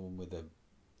one, the one with the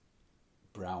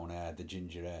brown hair, the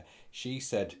ginger hair. She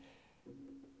said,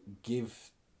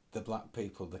 give the black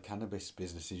people the cannabis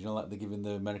businesses. Like they're giving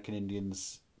the American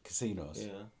Indians casinos.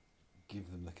 Yeah.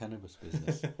 Give them the cannabis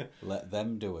business. Let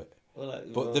them do it.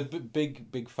 But the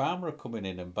big pharma are coming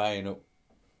in and buying up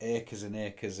acres and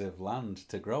acres of land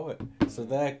to grow it. So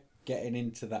they're getting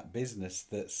into that business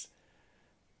that's...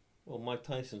 Well, Mike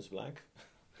Tyson's black.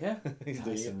 Yeah.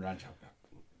 Tyson Ranch.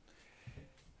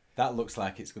 That looks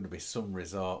like it's going to be some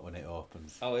resort when it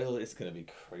opens. Oh, it's going to be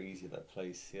crazy, that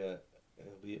place. Yeah,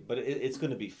 but it's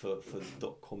going to be for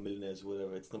 .com millionaires or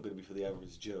whatever. It's not going to be for the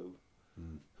average Joe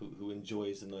who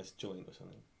enjoys a nice joint or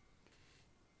something.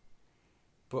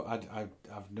 But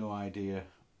I've no idea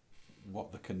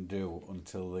what they can do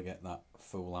until they get that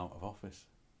fool out of office.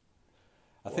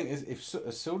 I think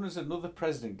as soon as another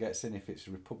president gets in, if it's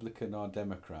Republican or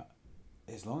Democrat,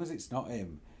 as long as it's not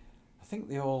him, I think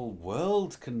the whole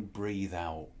world can breathe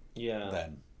out. Yeah.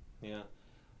 Then. Yeah.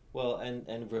 Well,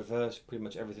 and reverse pretty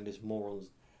much everything this moron's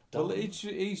done. Well,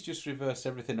 he's just reversed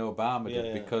everything Obama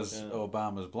did because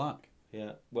Obama's black.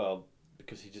 Yeah. Well,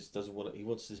 because he just doesn't want it. He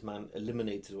wants this man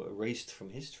eliminated or erased from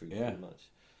history, pretty much.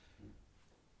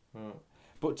 Right.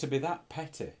 But to be that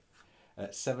petty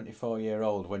at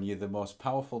 74-year-old when you're the most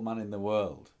powerful man in the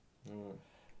world,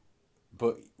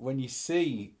 but when you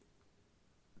see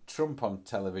Trump on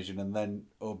television and then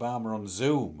Obama on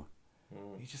Zoom,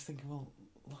 you just think, well,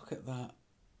 look at that.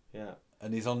 Yeah.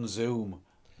 And he's on Zoom,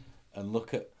 and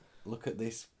look at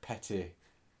this petty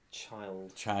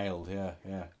child.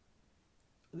 Yeah.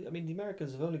 I mean, the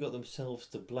Americans have only got themselves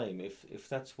to blame if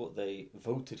that's what they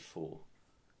voted for.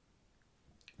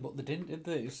 But they didn't, did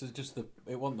they?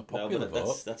 It wasn't the popular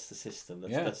vote. That's the system.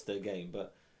 That's their game.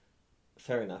 But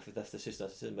fair enough, if that's the system,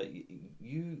 that's the system.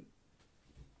 But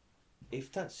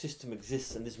if that system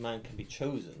exists and this man can be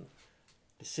chosen,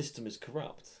 the system is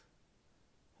corrupt.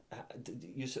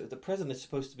 The president is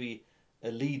supposed to be a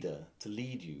leader to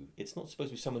lead you. It's not supposed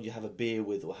to be someone you have a beer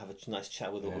with or have a nice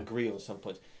chat with or agree on some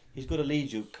point. He's got to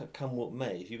lead you, come what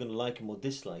may. If you're going to like him or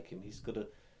dislike him, he's got to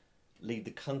lead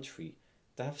the country.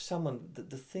 To have someone,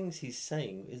 the things he's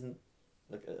saying isn't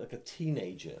like a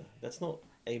teenager. That's not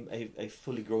a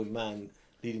fully grown man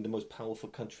leading the most powerful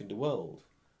country in the world.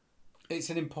 It's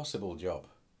an impossible job.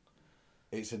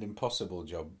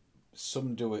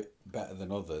 Some do it better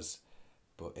than others,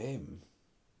 but him,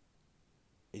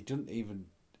 he doesn't even.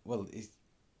 Well,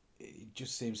 he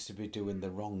just seems to be doing the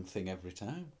wrong thing every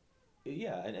time.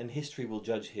 Yeah, and history will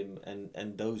judge him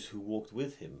and those who walked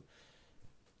with him,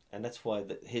 and that's why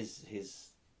his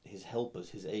helpers,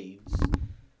 his aides,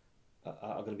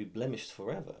 are going to be blemished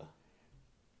forever.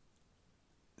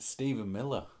 Stephen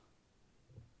Miller.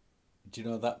 Do you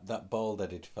know that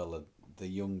bald-headed fella, the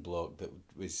young bloke that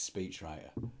was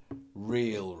speechwriter?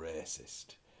 Real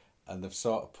racist. And they've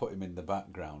sort of put him in the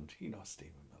background. You know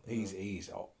Stephen Miller. He's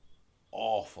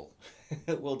awful.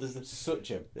 Well, there's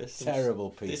such a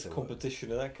terrible piece of competition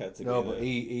work. In that category. No, but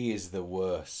he is the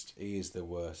worst. He is the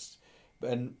worst.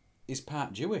 And he's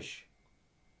part Jewish.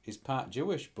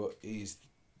 But he's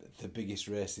the biggest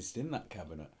racist in that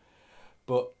cabinet.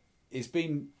 But they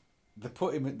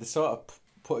put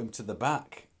him to the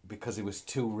back because he was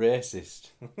too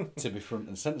racist to be front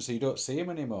and centre, so you don't see him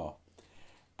anymore.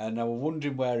 And I was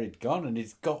wondering where he'd gone, and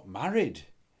he's got married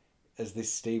as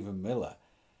this Stephen Miller.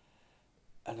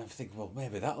 And I'm thinking, well,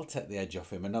 maybe that'll take the edge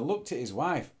off him. And I looked at his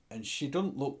wife, and she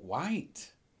doesn't look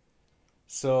white.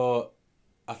 So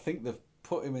I think they've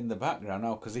put him in the background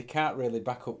now because he can't really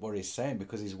back up what he's saying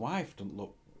because his wife doesn't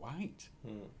look white.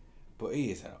 But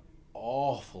he is an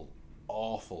awful,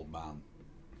 awful man.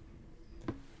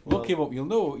 Look him up. You'll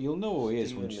know who he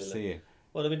is once you see him.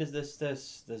 Well, I mean,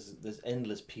 there's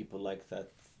endless people like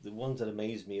that. The ones that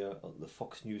amaze me are the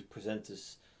Fox News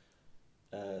presenters,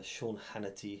 Sean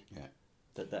Hannity,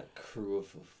 that crew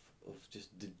of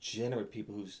just degenerate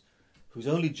people whose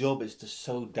only job is to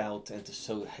sow doubt and to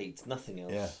sow hate, nothing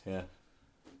else. Yeah.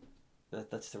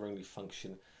 That's their only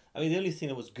function. I mean, the only thing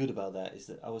that was good about that is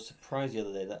that I was surprised the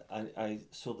other day that I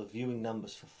saw the viewing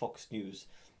numbers for Fox News,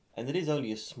 and it is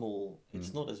only a small.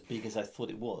 It's not as big as I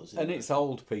thought it was. And it's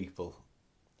old people.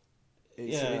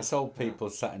 It's old people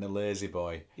sat in a lazy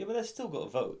boy. Yeah, but they've still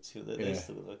got votes. They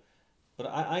still got votes. But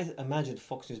I imagined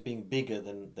Fox News being bigger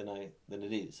than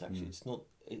it is. Actually, it's not.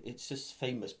 It's just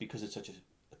famous because it's such a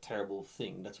terrible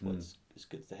thing. That's why it's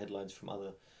good. The headlines from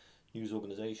other news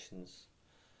organisations.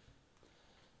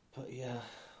 But yeah,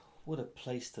 what a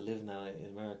place to live now in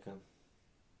America.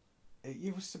 It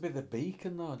used to be the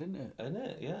beacon, though, didn't it? I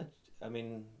know. Yeah, I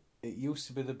mean, it used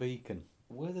to be the beacon.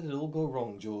 Where did it all go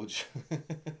wrong, George?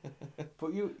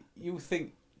 But you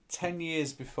think 10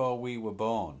 years before we were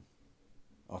born,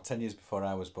 or 10 years before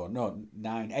I was born,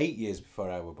 no, 8 years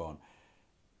before I was born,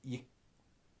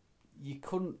 you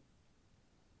couldn't,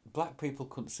 black people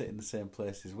couldn't sit in the same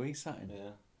place as we sat in.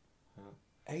 Yeah.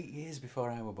 8 years before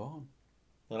I was born.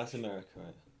 Well, that's America,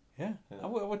 right? Yeah. I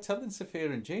was telling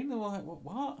Sophia and Jean, they were like,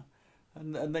 what?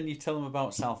 And then you tell them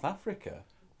about South Africa.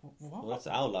 What? Well, that's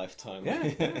our lifetime.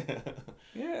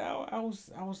 Yeah. How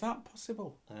was that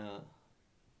possible? Yeah.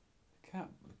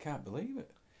 Can't believe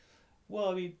it. Well,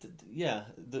 I mean, yeah,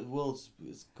 the world's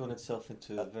it's gone itself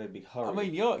into a very big hurry. I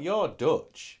mean, you're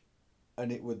Dutch,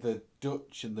 and it were the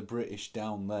Dutch and the British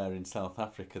down there in South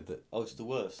Africa oh, it's the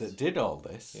worst. that did all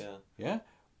this. Yeah. Yeah.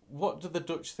 What do the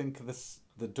Dutch think of this?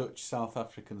 The Dutch South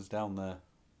Africans down there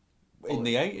in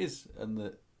the 80s and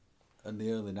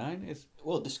the early 90s.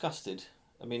 Well, disgusted.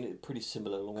 I mean, pretty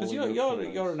similar. Because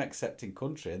you're an accepting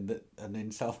country, and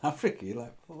in South Africa, you're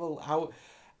like, well,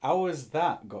 how has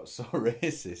that got so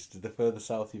racist the further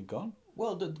south you've gone?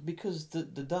 Well, because the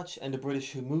Dutch and the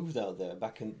British who moved out there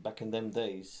back in them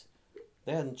days,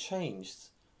 they hadn't changed.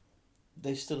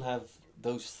 They still have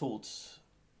those thoughts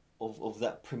of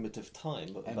that primitive time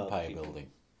about Empire people.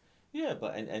 building. Yeah,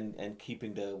 but and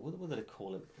keeping the what do they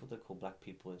call it? What do they call black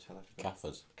people in South Africa?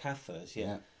 Kaffers. Kaffers,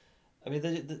 yeah. I mean,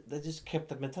 they just kept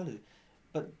that mentality.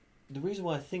 But the reason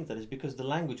why I think that is because the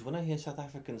language. When I hear South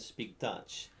Africans speak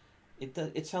Dutch,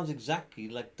 it sounds exactly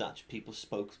like Dutch people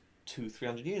spoke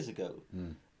 200-300 years ago.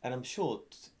 Mm. And I'm sure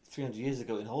 300 years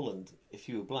ago in Holland, if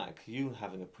you were black, you were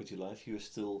having a pretty life. You were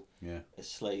still a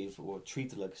slave or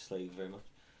treated like a slave very much.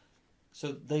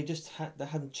 So they just they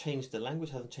hadn't changed their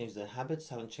language, hadn't changed their habits,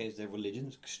 hadn't changed their religion.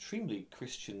 It's extremely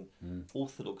Christian,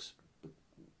 Orthodox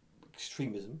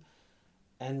extremism,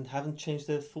 and haven't changed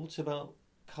their thoughts about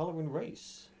colour and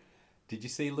race. Did you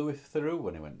see Louis Theroux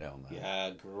when he went down there? Yeah,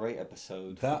 great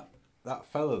episode. That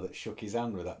fella that shook his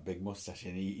hand with that big moustache,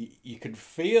 and you could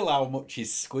feel how much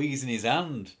he's squeezing his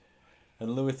hand.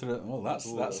 And Louis Theroux, well,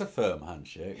 that's a firm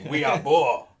handshake. We are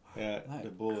Boer. Yeah, like, the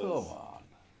Boers. Come on,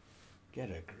 get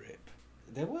a grip.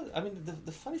 There was. I mean,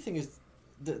 the funny thing is,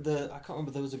 I can't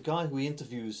remember. There was a guy who he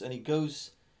interviews, and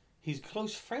he's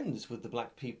close friends with the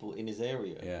black people in his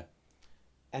area. Yeah.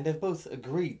 And they've both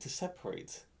agreed to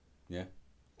separate. Yeah.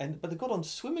 But they got on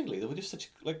swimmingly. They were just such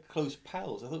close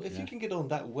pals. I thought, if you can get on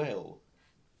that well,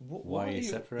 why are you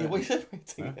separating? Yeah, why are you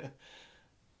separating? Yeah.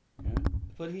 Yeah.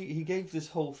 But he gave this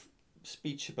whole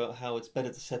speech about how it's better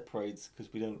to separate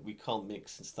because we can't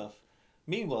mix and stuff.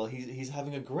 Meanwhile, he's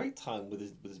having a great time with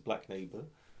his black neighbour.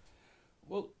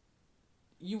 Well,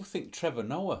 you think Trevor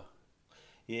Noah?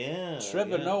 Yeah.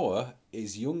 Trevor Noah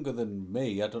is younger than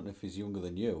me. I don't know if he's younger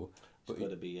than you, but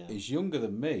he's younger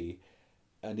than me.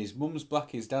 And his mum's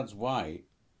black, his dad's white,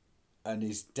 and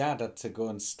his dad had to go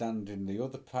and stand in the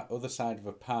other side of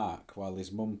a park while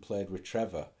his mum played with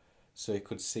Trevor, so he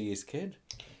could see his kid.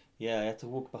 Yeah, I had to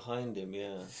walk behind him.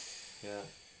 Yeah.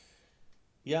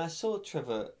 Yeah, I saw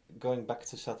Trevor going back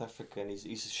to South Africa, and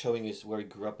he's showing us where he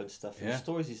grew up and stuff. And the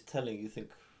stories he's telling, you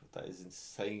think that is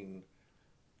insane.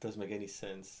 Doesn't make any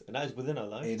sense, and that is within our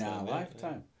lifetime. In our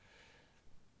lifetime.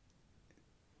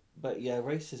 But yeah,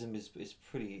 racism is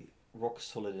pretty rock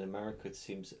solid in America. It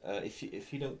seems.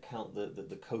 If you don't count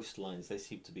the coastlines, they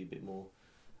seem to be a bit more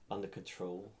under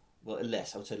control. Well,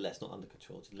 less. I would say less, not under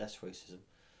control. It's less racism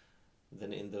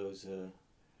than in those.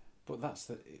 But that's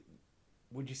the.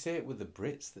 Would you say it were the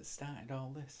Brits that started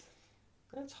all this?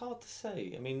 That's hard to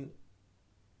say. I mean,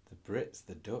 the Brits,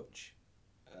 the Dutch.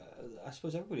 I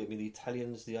suppose everybody. I mean, the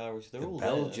Italians, the Irish, they're all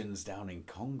Belgians down in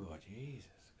Congo. Jesus,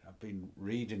 I've been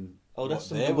reading what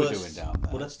they were doing down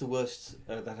there. Well, that's the worst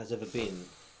that has ever been,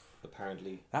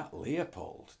 apparently. That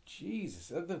Leopold, Jesus,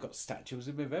 they've got statues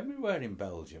of him everywhere in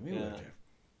Belgium.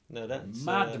 No, that's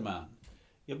madman.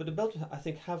 Yeah, but the Belgians, I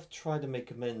think, have tried to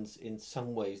make amends in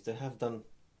some ways. They have done.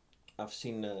 I've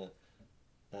seen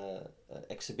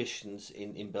exhibitions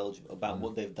in Belgium about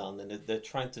what they've done, and they're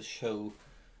trying to show.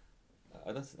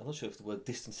 I'm not sure if the word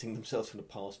distancing themselves from the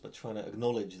past, but trying to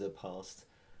acknowledge their past.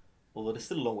 Although there's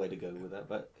still a long way to go with that.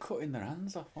 But cutting their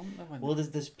hands off, aren't they? Well,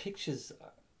 there's pictures,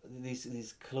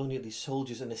 these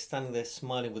soldiers, and they're standing there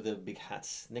smiling with their big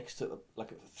hats next to a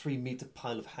 3-meter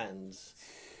pile of hands,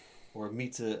 or a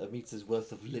meter's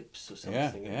worth of lips or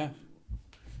something. Yeah.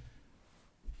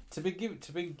 To be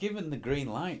given the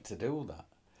green light to do that,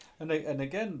 and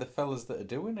again, the fellas that are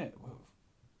doing it,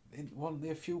 weren't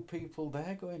there a few people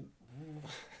there going?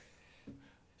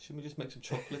 Shouldn't we just make some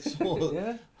chocolates?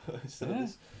 Instead of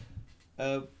this.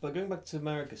 But going back to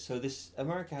America, so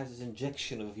America has this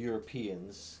injection of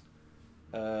Europeans,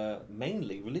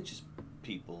 mainly religious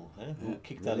people, who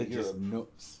kicked out of Europe.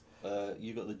 Nuts.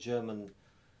 You got the German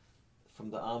from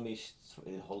the Amish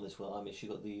in Holland as well. Amish. You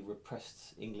got the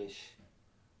repressed English.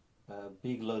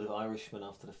 Big load of Irishmen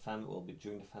after the famine. Well,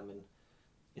 during the famine,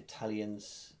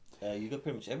 Italians. You got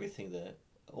pretty much everything there.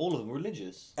 All of them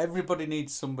religious. Everybody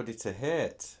needs somebody to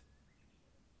hate.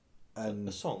 And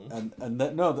a song. And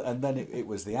then it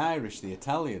was the Irish, the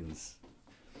Italians.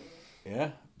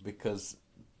 Yeah, because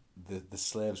the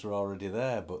slaves were already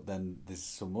there, but then there's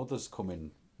some others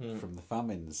coming from the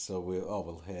famines, so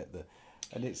we'll hate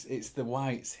and it's the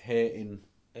whites hating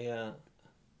Yeah,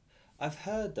 I've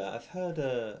heard that. I've heard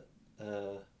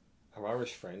our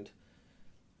Irish friend.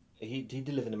 He did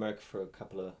live in America for a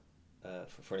couple of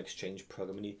for an exchange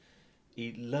program, and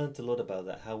he learned a lot about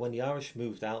that. How when the Irish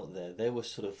moved out there, they were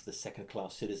sort of the second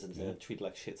class citizens and Yeah. were treated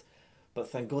like shit. But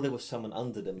thank God there was someone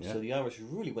under them. Yeah. So the Irish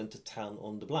really went to town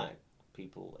on the black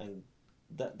people, and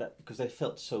that because they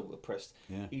felt so oppressed.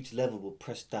 Yeah. Each level will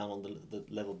press down on the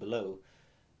level below,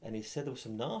 and he said there was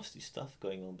some nasty stuff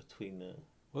going on between the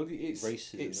Well, it's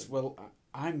racism. well,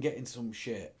 I'm getting some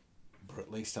shit, but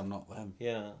at least I'm not them.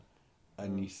 Yeah,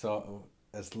 And you sort of,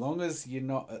 as long as you're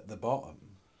not at the bottom.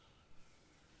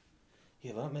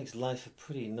 yeah, but that makes life a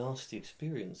pretty nasty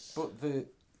experience. But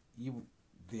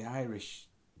the Irish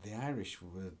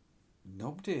were,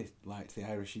 nobody liked the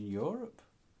Irish in Europe.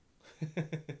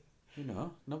 You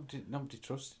know, nobody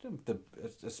trusted them.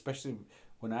 Especially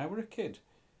when I were a kid.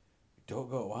 Don't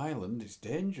go to Ireland; it's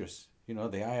dangerous. You know,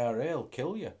 the IRA will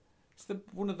kill you. It's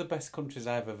one of the best countries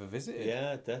I've ever visited.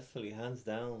 Yeah, definitely, hands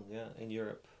down. Yeah, in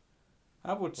Europe.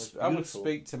 I would That's I would beautiful.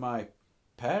 speak to my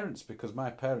parents because my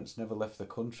parents never left the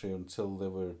country until they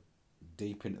were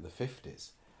deep into the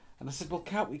 50s, and I said, "Well,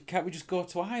 can't we just go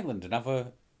to Ireland and have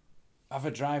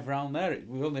a drive around there?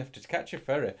 We only have to catch a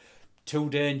ferry. Too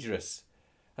dangerous."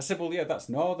 I said, "Well, yeah, that's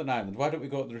Northern Ireland. Why don't we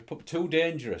go to the Republic? Too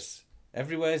dangerous.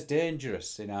 Everywhere's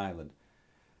dangerous in Ireland."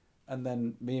 And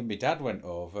then me and my dad went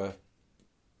over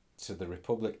to the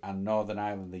Republic and Northern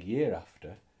Ireland the year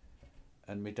after,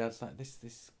 and my dad's like,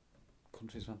 "This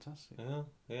country's fantastic." Yeah,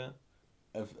 yeah.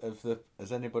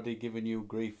 Has anybody given you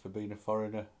grief for being a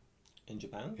foreigner? In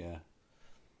Japan. Yeah.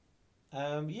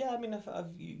 Yeah, I mean,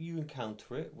 you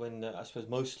encounter it when I suppose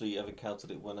mostly I've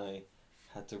encountered it when I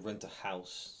had to rent a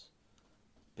house,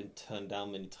 been turned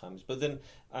down many times. But then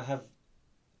I have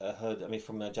heard, I mean,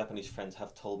 from Japanese friends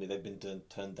have told me they've been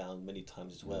turned down many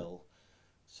times as well.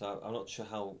 So I'm not sure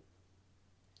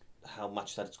how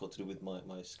much that's got to do with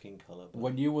my skin color. But,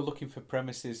 When you were looking for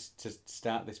premises to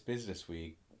start this business, were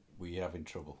you having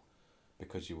trouble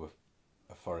because you were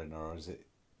a foreigner, or is it?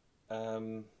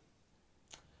 um,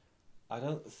 I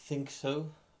don't think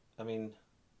so. I mean,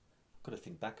 I've got to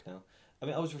think back now. I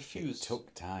mean, I was It refused.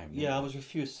 took time. Yeah, I didn't was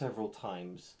refused several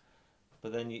times,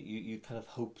 but then you kind of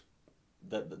hoped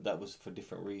that was for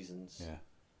different reasons. it?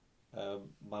 Yeah.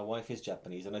 My wife is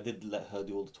Japanese, and I did let her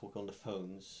do all the talking on the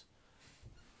phones,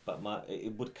 but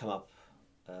it would come up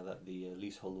that the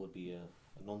leaseholder would be a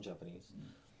non-Japanese.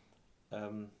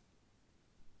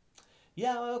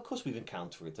 Yeah, well, of course we've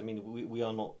encountered it. I mean, we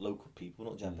are not local people,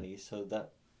 not Japanese, so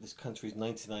that this country is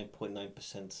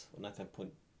 99.9% or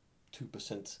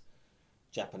 99.2%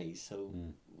 Japanese, so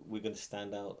we're going to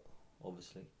stand out,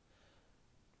 obviously.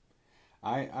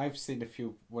 I've seen a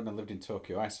few when I lived in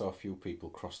Tokyo. I saw a few people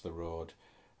cross the road.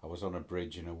 I was on a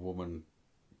bridge and a woman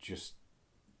just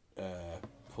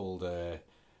pulled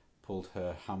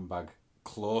her handbag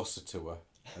closer to her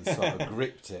and sort of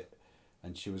gripped it,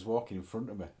 and she was walking in front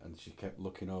of me and she kept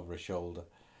looking over her shoulder.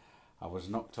 I was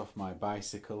knocked off my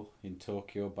bicycle in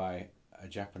Tokyo by a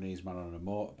Japanese man on a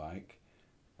motorbike,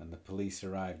 and the police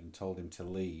arrived and told him to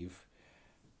leave,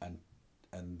 and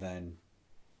then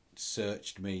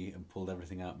searched me and pulled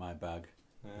everything out my bag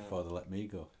before they let me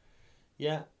go.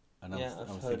 Yeah, And yeah, I I've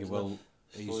was heard thinking, well,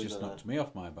 he's stories just like knocked that. me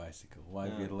off my bicycle. Why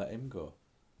have Yeah. you let him go?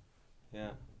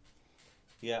 Yeah,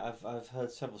 yeah. I've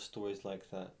heard several stories like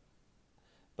that,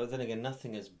 but then again,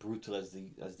 nothing as brutal as the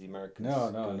Americans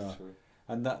go No. through.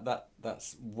 And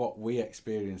that's what we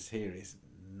experience here is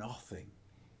nothing.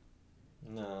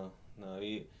 No, no.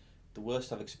 The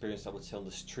worst I've experienced, I would say, on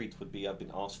the street would be I've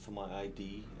been asked for my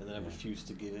ID and then I refused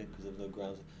to give it because of no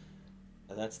grounds.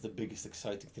 And that's the biggest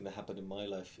exciting thing that happened in my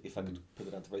life, if I could put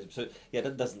it down to racism. So yeah,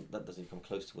 that doesn't come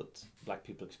close to what black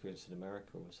people experience in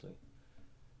America, obviously.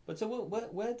 But so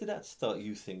where did that start?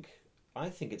 You think? I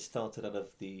think it started out of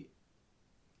the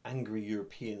angry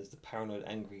Europeans, the paranoid,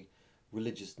 angry,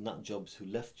 religious nut jobs who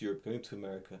left Europe, going to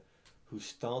America, who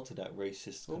started that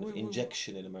racist kind of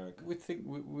injection in America. We think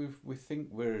we think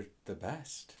we're the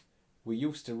best. We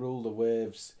used to rule the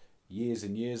waves years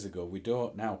and years ago. We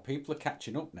don't now. People are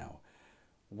catching up now.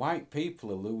 White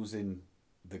people are losing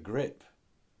the grip,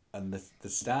 and they're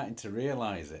starting to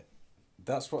realise it.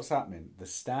 That's what's happening. They're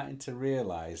starting to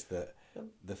realise that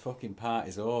the fucking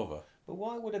party's over. But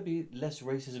why would there be less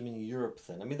racism in Europe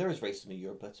then? I mean, there is racism in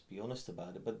Europe, let's be honest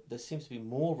about it, but there seems to be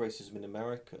more racism in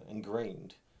America,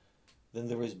 ingrained, than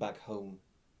there is back home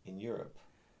in Europe.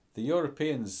 The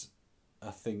Europeans,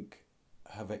 I think,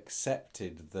 have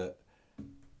accepted that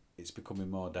it's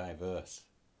becoming more diverse.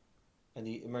 And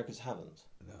the Americans haven't.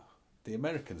 No. The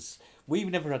Americans... We've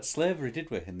never had slavery, did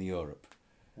we, in the Europe?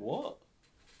 What?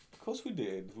 course we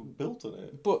did. We built on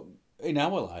it. But in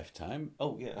our lifetime,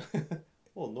 Oh yeah.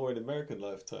 Well, nor in American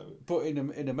lifetime. but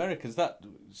in Americans, that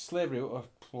slavery,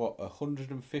 what,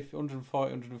 150,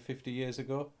 140, 150 years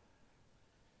ago?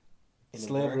 In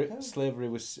Slavery America? slavery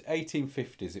was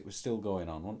 1850s, it was still going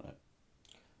on, wasn't it?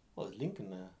 Well,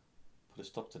 Lincoln put a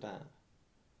stop to that.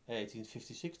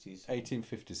 1850s, 60s.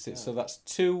 1856. Yeah. So that's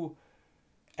two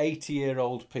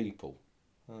 80-year-old people,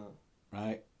 Oh.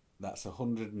 right? That's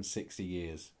 160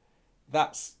 years.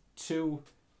 That's two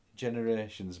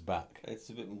generations back. It's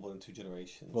a bit more than 2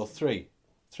 generations. Well, three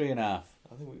and a half.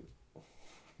 I think we.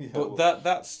 Yeah, But well,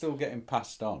 that's still getting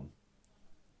passed on.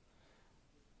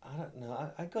 I don't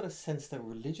know. I got a sense that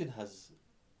religion has.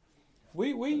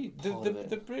 The Part of it.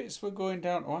 the Brits were going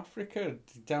down to Africa,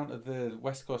 down to the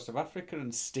west coast of Africa,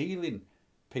 and stealing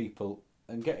people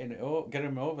and getting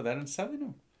them over there and selling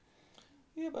them.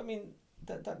 Yeah, but I mean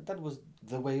that was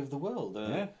the way of the world.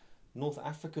 Yeah. North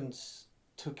Africans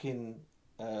took in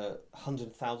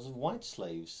 100,000 white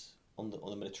slaves on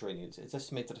the Mediterranean. It's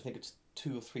estimated. I think it's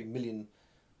 2 or 3 million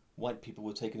white people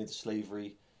were taken into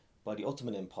slavery by the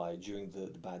Ottoman Empire during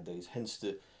the bad days. Hence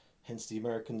the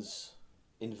Americans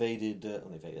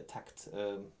attacked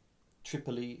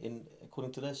Tripoli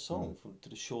according to their song, from to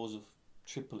the shores of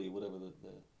Tripoli, whatever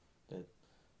the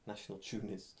national tune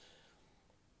is.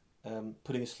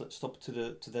 Putting a stop to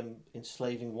them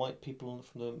enslaving white people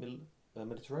from the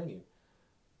Mediterranean.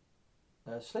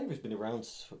 Slavery's been around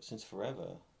since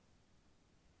forever.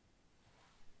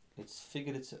 It's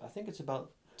figured I think it's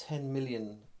about 10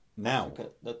 million. Now,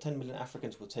 10 million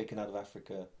Africans were taken out of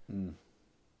Africa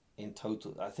in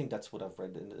total. I think that's what I've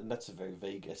read, and that's a very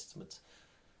vague estimate.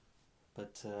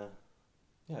 But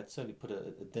yeah, it's certainly put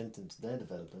a dent into their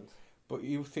development. but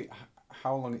you think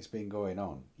how long it's been going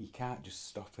on? You can't just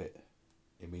stop it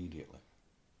immediately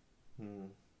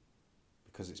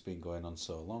because it's been going on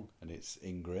so long and it's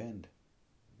ingrained.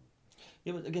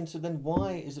 Yeah, but again, so then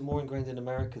why is it more ingrained in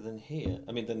America than here?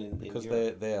 I mean, than in Because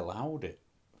Europe? they allowed it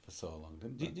for so long,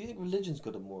 didn't they? Do you think religion's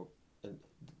got a more?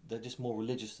 They're just more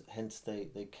religious, hence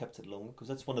they kept it longer. Because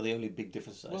that's one of the only big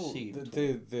differences I see.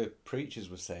 The preachers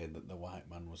were saying that the white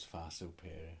man was far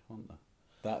superior, weren't they?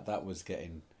 That was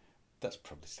getting. That's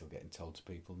probably still getting told to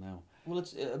people now. Well,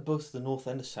 it's both the North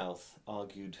and the South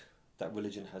argued that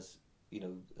religion has,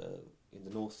 in the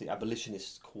North, the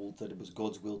abolitionists called that it was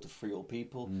God's will to free all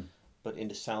people, but in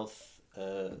the South,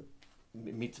 what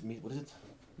is it?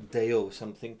 Deo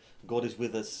something. God is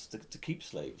with us to keep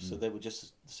slaves. So they were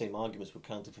just the same arguments were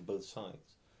counted for both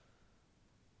sides.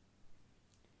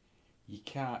 You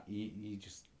can't. You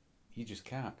just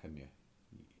can't, can you?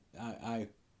 I.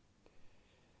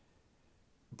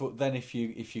 But then if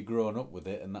you're grown up with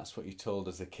it and that's what you're told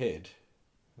as a kid,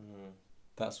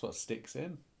 that's what sticks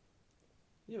in.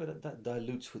 Yeah, but that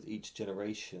dilutes with each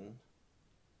generation.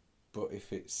 But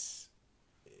if it's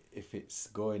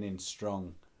going in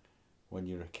strong when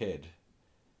you're a kid,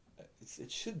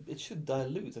 it should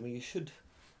dilute. I mean, you should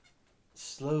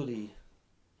slowly.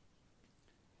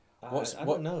 I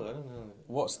don't know.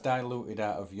 What's diluted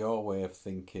out of your way of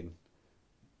thinking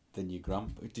than your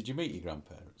grandpa? Did you meet your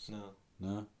grandparents?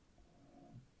 No.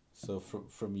 So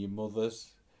from your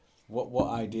mother's, what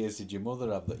ideas did your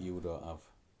mother have that you don't have?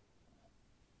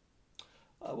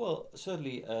 Well,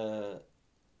 certainly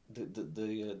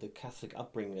the Catholic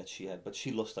upbringing that she had, but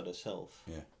she lost that herself.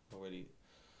 Yeah. Already.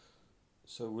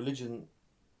 So religion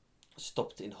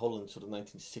stopped in Holland, sort of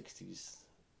 1960s.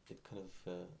 It kind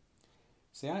of.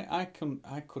 See, I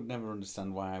could never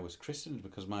understand why I was christened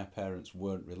because my parents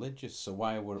weren't religious. So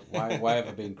why have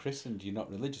I been christened? You're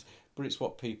not religious, but it's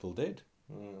what people did.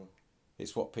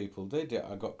 It's what people did.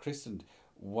 I got christened.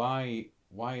 Why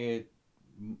are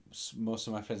most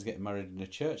of my friends getting married in a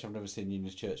church? I've never seen you in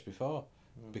a church before,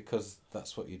 because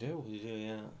that's what you do. You do,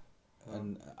 yeah.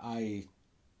 And I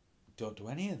don't do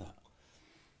any of that.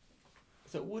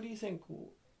 So, what do you think?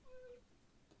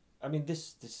 I mean,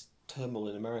 this turmoil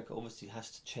in America obviously has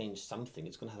to change something.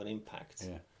 It's going to have an impact.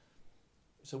 Yeah.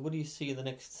 So, what do you see in the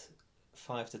next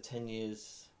 5 to 10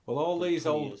 years? Well, all these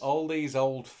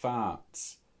old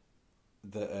farts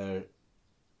that are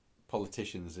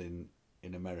politicians in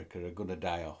America are going to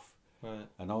die off, right?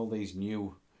 And all these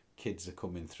new kids are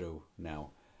coming through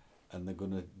now, and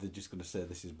they're just gonna say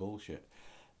this is bullshit.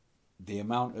 The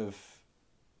amount of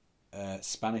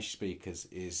Spanish speakers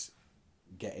is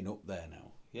getting up there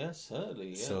now. Yeah, certainly.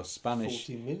 Yeah. So Spanish,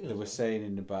 40 million, they were saying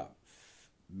in about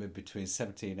between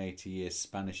 70 and 80 years,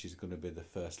 Spanish is going to be the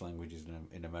first languages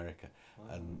in America.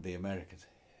 Wow. And the Americans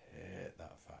hate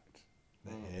that fact.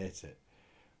 They hate it.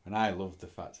 And I love the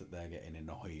fact that they're getting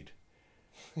annoyed.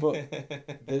 But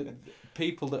the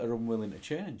people that are unwilling to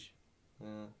change.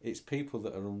 Yeah. It's people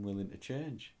that are unwilling to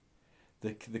change.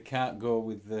 They can't go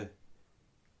with the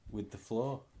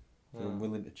flow. They're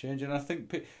unwilling to change, and I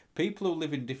think people who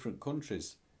live in different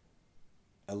countries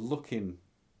are looking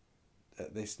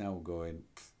at this now, going,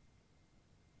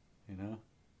 you know,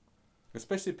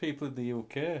 especially people in the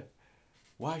UK.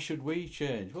 Why should we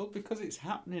change? Well, because it's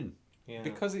happening. Yeah.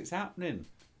 Because it's happening.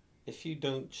 If you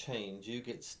don't change, you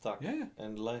get stuck. Yeah.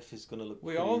 And life is going to look.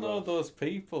 We all know rough. those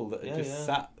people that are just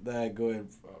sat there going,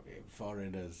 fucking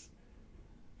foreigners.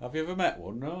 Have you ever met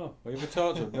one? No. Have you ever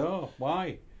talked to them? No.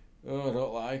 Why? Oh, I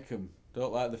don't like them.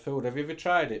 Don't like the food. Have you ever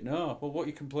tried it? No. Well, what are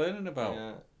you complaining about?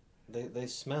 Yeah. They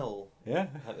smell. Yeah.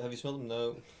 Have you smelled them?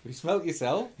 No. Have you smelt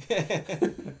yourself?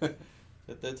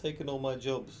 They're taking all my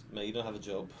jobs. Mate, you don't have a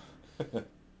job.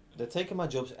 They're taking my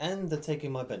jobs and they're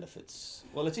taking my benefits.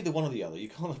 Well, it's either one or the other. You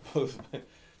can't have both.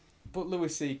 But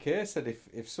Louis C.K. said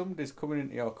if somebody's coming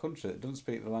into your country that doesn't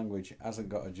speak the language, hasn't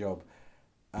got a job,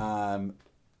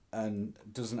 and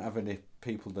doesn't have any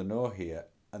people to know here,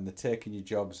 and they're taking your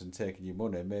jobs and taking your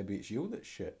money, maybe it's you that's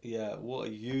shit. Yeah, what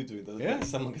are you doing? Yeah.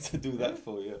 Someone gets to do that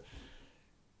for you.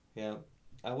 Yeah.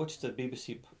 I watched a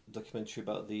BBC documentary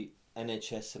about the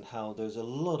NHS and how there's a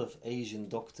lot of Asian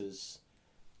doctors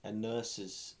and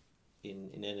nurses in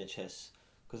NHS.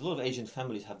 Because a lot of Asian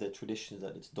families have their traditions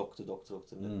that it's doctor,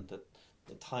 and that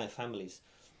entire families.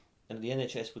 And the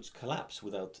NHS would collapse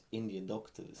without Indian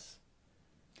doctors.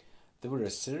 There were a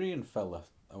Syrian fella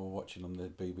I was watching on the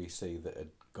BBC that had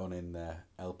gone in there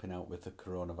helping out with the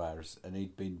coronavirus, and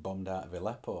he'd been bombed out of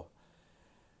Aleppo.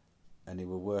 And he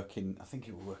were working, I think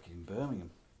he was working in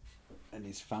Birmingham. And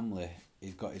his family,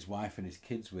 he's got his wife and his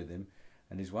kids with him,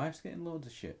 and his wife's getting loads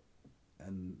of shit.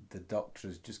 And the doctor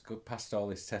has just got past all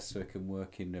his tests so he can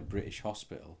work in a British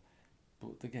hospital,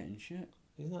 but they're getting shit.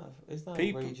 Isn't that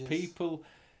outrageous? People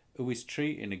who he's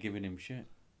treating are giving him shit.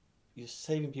 You're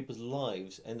saving people's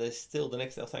lives, and they're still the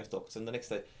next day. Oh, thanks, doctor. And the next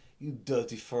day, you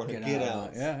dirty foreigner, get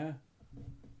out. Yeah.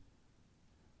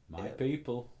 My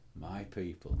people.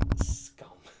 Scum.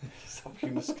 Stop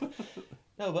being a scum.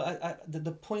 No, but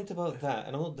the point about that,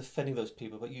 and I'm not defending those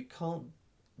people, but you can't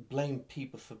blame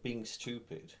people for being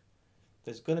stupid.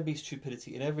 There's going to be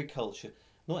stupidity in every culture.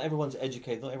 Not everyone's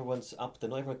educated, not everyone's up there,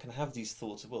 not everyone can have these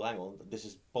thoughts of, well, hang on, this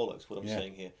is bollocks, what I'm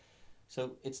saying here.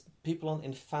 So it's people aren't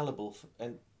infallible,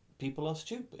 and people are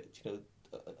stupid. You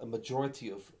know, a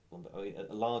majority of,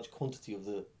 a large quantity of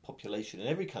the population in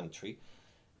every country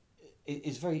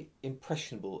is very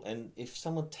impressionable, and if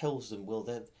someone tells them, well,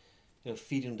 they're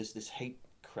feeding this hate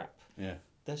crap,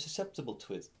 they're susceptible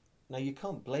to it. Now, you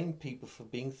can't blame people for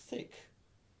being thick.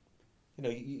 You know,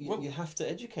 you have to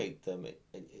educate them.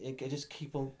 It just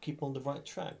keep on the right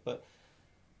track. But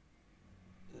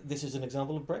this is an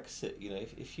example of Brexit. You know,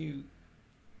 if you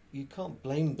can't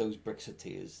blame those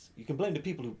Brexiteers. You can blame the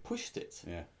people who pushed it,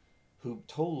 who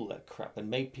told all that crap and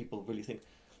made people really think.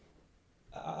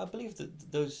 I believe that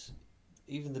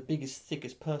even the biggest,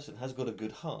 thickest person has got a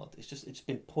good heart. It's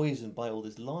been poisoned by all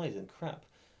this lies and crap.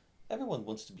 Everyone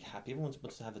wants to be happy. Everyone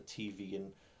wants to have a TV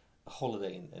and a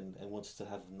holiday and wants to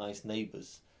have nice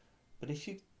neighbours. But if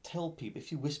you tell people,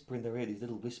 if you whisper in their ear these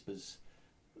little whispers,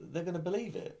 they're going to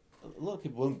believe it. A lot of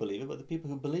people won't believe it, but the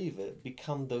people who believe it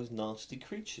become those nasty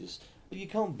creatures. But you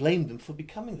can't blame them for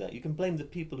becoming that. You can blame the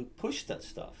people who push that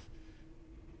stuff.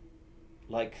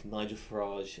 Like Nigel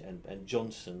Farage and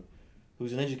Johnson,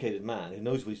 who's an educated man, who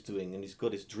knows what he's doing, and he's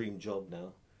got his dream job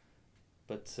now.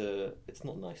 But it's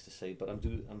not nice to say, but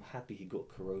I'm happy he got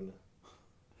corona.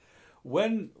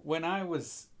 When I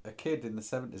was a kid in the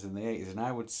 70s and the 80s, and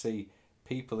I would see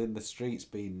people in the streets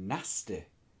being nasty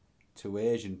to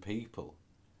Asian people,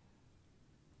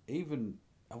 even,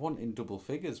 I wasn't in double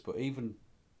figures, but even,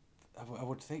 I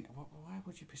would think, why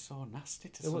would you be so nasty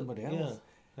to somebody else?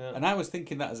 Yeah. And I was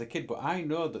thinking that as a kid, but I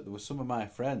know that there were some of my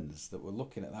friends that were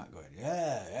looking at that going,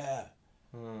 yeah.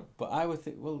 But I would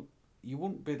think, well, you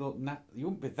wouldn't be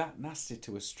that nasty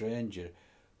to a stranger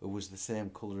who was the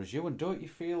same colour as you, and don't you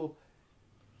feel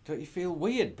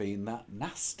weird being that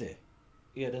nasty?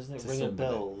 Yeah, doesn't it ring a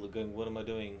bell going, what am I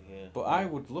doing here? But I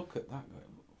would look at that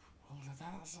going, well,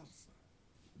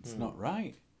 it's not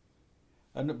right.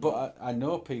 But I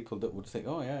know people that would think,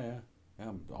 oh yeah,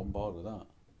 I'm on board with that.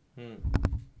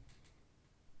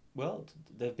 Well,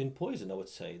 they've been poisoned, I would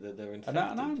say. They're infected.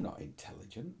 And I'm not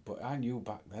intelligent, but I knew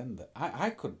back then that I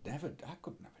could never do that.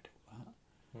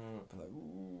 But like,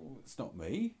 ooh, it's not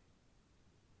me.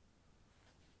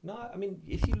 No, I mean,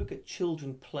 if you look at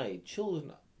children play,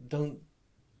 children don't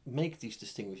make these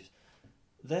distinctions.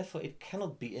 Therefore, it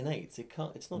cannot be innate.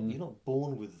 It's not. You're not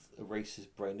born with a racist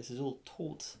brain. This is all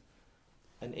taught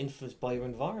and influenced by your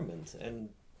environment. And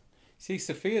See,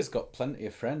 Sophia's got plenty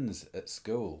of friends at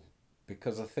school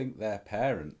because I think their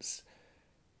parents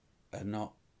are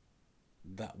not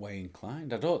that way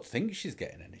inclined. I don't think she's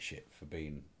getting any shit for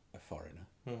being a foreigner.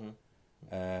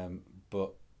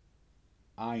 But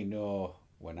I know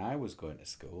when I was going to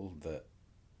school that,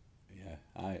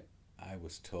 I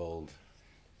was told.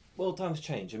 Well, times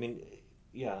change. I mean,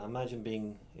 yeah, imagine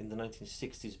being in the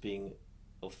 1960s, being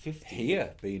or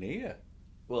 50s. Being here.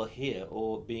 Well, here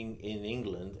or being in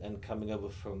England and coming over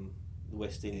from the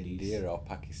West Indies. India or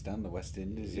Pakistan, the West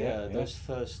Indies. The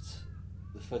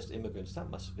first immigrants. That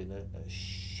must have been a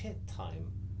shit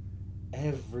time.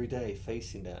 Every day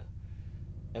facing that,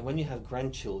 and when you have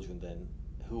grandchildren, then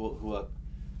who are,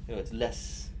 it's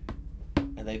less,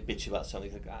 and they bitch about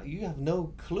something like, you have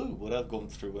no clue what I've gone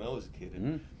through when I was a kid,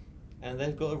 and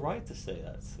they've got a right to say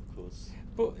that, of course.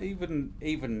 But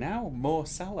even now, Mo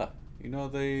Salah,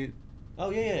 the. Oh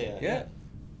yeah.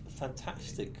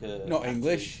 Fantastic. Not athlete.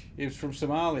 English. He was from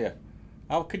Somalia.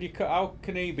 How can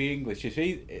he be English? If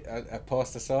he a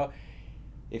post I saw,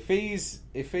 if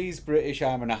he's British,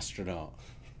 I'm an astronaut,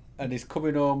 and he's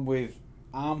coming home with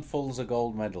armfuls of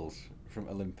gold medals from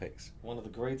Olympics. One of the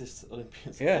greatest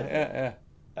Olympians.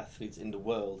 Athletes in the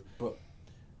world. But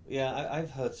yeah,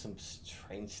 I've heard some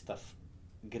strange stuff.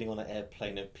 Getting on an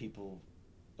airplane and people.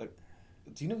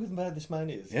 Do you know who mad this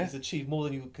man is? Yeah. He's achieved more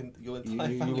than your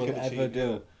entire family will can ever achieve.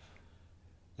 do.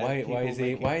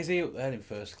 Why is he up there in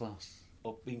first class?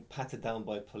 Or being patted down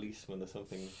by a policeman or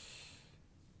something.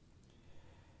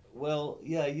 Well,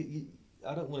 yeah,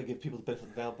 I don't want to give people the benefit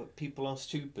of the doubt, but people are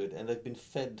stupid and they've been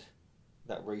fed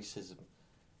that racism.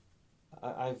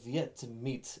 I've yet to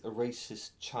meet a racist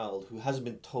child who hasn't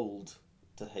been told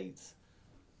to hate.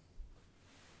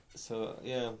 So,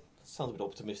 yeah. Sounds a bit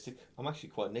optimistic. I'm actually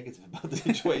quite negative about the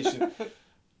situation.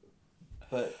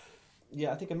 But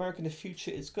yeah, I think America in the future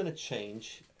is going to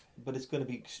change, but it's going to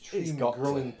be extreme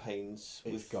growing pains.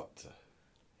 It's got to.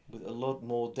 With a lot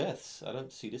more deaths. I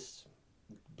don't see this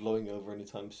blowing over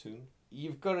anytime soon.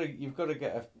 You've got to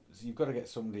get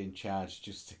somebody in charge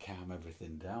just to calm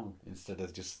everything down instead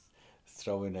of just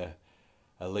throwing a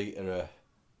litre of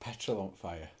petrol on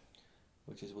fire.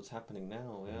 Which is what's happening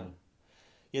now. Yeah.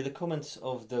 Yeah, the comments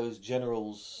of those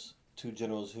two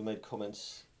generals who made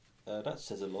comments, that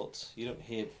says a lot. You don't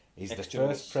hear. He's the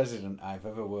first president I've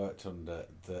ever worked under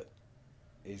that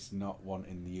is not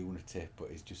wanting unity,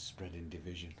 but is just spreading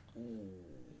division.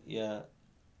 Yeah,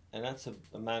 and that's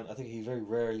a man. I think he very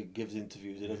rarely gives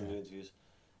interviews. He doesn't do interviews,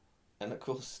 and of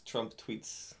course Trump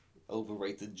tweets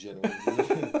overrated general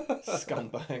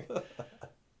scumbag.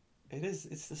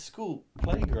 It's the school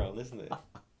playground, isn't it?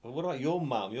 Well, what about your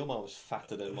mum? Your mum was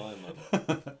fatter than my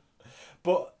mum.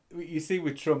 But you see,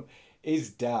 with Trump, his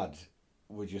dad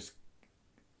were just.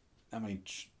 I mean,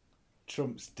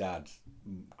 Trump's dad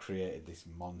created this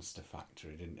monster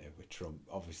factory, didn't he? With Trump,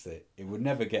 obviously, it would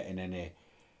never get in any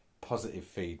positive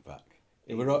feedback.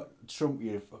 It would Trump,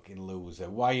 you're a fucking loser.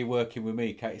 Why are you working with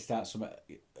me? Can't you start some?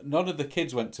 None of the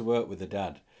kids went to work with the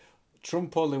dad.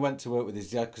 Trump only went to work with his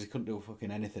dad because he couldn't do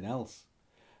fucking anything else.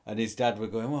 And his dad were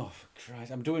going, oh, for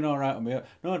Christ, I'm doing all right on my own.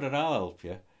 No, Dad, I'll help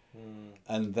you.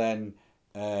 And then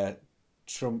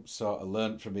Trump sort of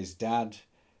learnt from his dad,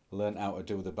 learnt how to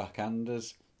do the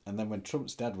backhanders. And then when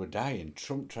Trump's dad were dying,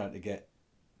 Trump tried to get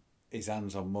his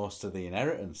hands on most of the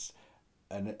inheritance.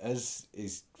 And as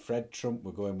his Fred Trump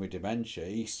were going with dementia,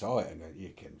 he saw it and go,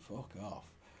 you can fuck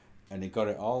off. And he got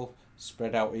it all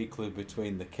spread out equally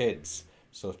between the kids,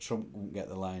 so Trump wouldn't get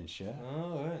the lion's share.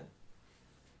 Oh, right.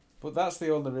 But that's the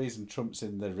only reason Trump's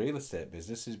in the real estate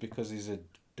business is because he's a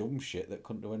dumb shit that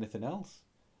couldn't do anything else.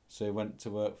 So he went to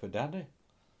work for Daddy.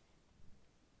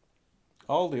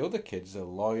 All the other kids are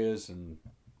lawyers and,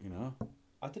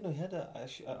 I didn't know he had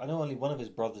I know only one of his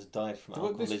brothers died from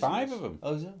alcoholism. There's 5 of them.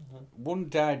 Oh, is there? One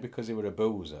died because he was a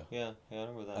boozer. Yeah, I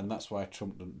remember that. And that's why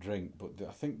Trump didn't drink. But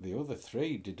I think the other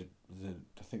 3 did.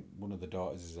 I think one of the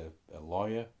daughters is a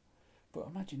lawyer. But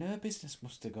imagine her business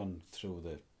must have gone through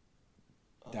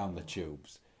down the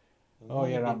tubes. Oh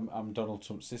yeah, I'm Donald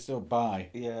Trump's sister. Bye.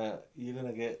 Yeah, you're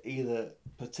gonna get either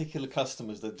particular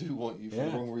customers that do want you for the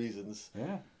wrong reasons.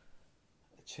 Yeah.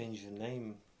 Change your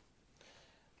name.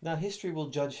 Now history will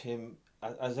judge him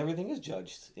as everything is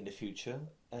judged in the future,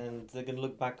 and they're going to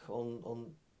look back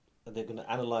on they're going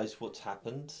to analyse what's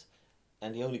happened,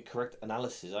 and the only correct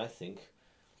analysis, I think,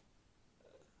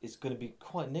 is going to be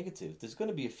quite negative. There's going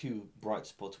to be a few bright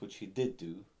spots which he did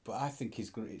do. But I think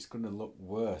it's going to look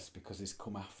worse because he's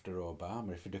come after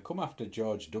Obama. If he'd have come after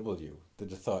George W., they'd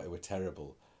have thought he were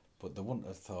terrible, but they wouldn't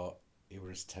have thought he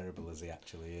were as terrible as he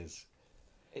actually is.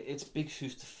 It's big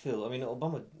shoes to fill. I mean,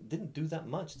 Obama didn't do that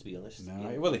much, to be honest. No,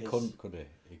 in well, he his- couldn't, could he?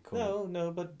 He couldn't.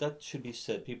 No, but that should be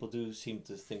said. People do seem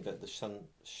to think that the sun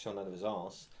shone out of his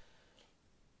arse.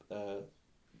 I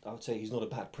would say he's not a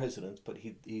bad president, but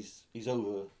he's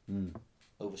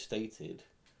overstated.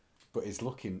 But he's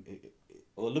looking.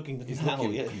 Or looking He's now,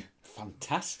 looking yeah,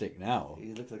 fantastic now.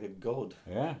 he looks like a god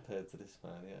Yeah. compared to this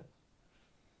man. Yeah.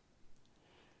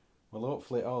 Well,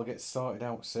 hopefully it all gets sorted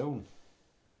out soon.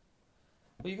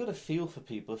 Well, you got to feel for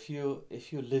people if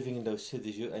you're living in those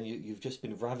cities you've just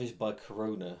been ravaged by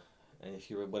corona, and if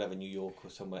you're in whatever New York or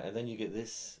somewhere, and then you get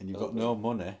this, And you've got no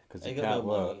money because you You got can't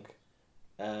no money.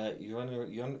 work.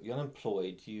 you're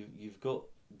unemployed. You've got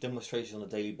demonstrations on a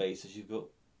daily basis. You've got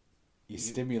Your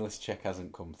stimulus check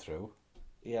hasn't come through.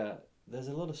 There's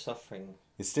a lot of suffering.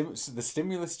 The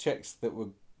stimulus checks that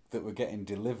were getting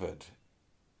delivered,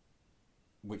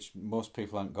 which most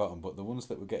people haven't gotten, but the ones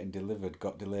that were getting delivered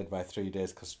got delayed by 3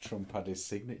 days because Trump had his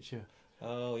signature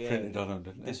Oh yeah, printed on them,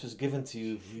 didn't this was given to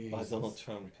you by Donald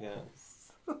Trump. Yeah,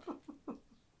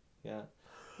 yeah.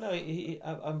 No,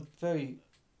 I'm very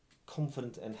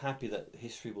confident and happy that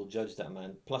history will judge that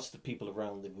man, plus the people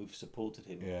around him who've supported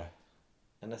him. Yeah.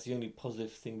 And that's the only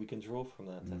positive thing we can draw from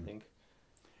that, I think.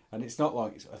 And it's not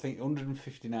like, I think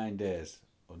 159 days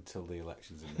until the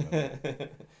election's in November.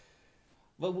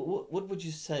 Well, what would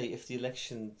you say if the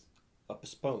elections are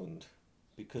postponed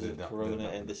because of Corona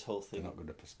and this whole They're thing? not going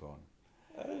to postpone.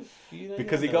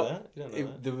 Because They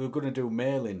were going to do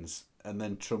mail-ins, and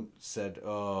then Trump said,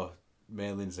 "Oh,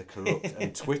 mail-ins are corrupt,"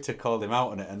 and Twitter called him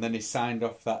out on it, and then he signed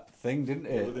off that thing,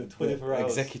 didn't he? Within 24 hours.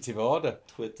 Executive order.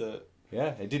 Twitter.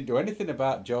 Yeah, he didn't do anything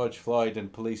about George Floyd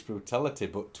and police brutality,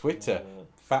 but Twitter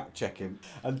fact-checking,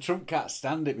 and Trump can't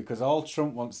stand it because all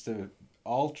Trump wants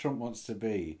to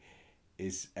be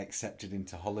is accepted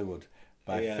into Hollywood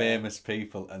by famous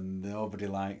people, and nobody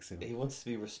likes him. He wants to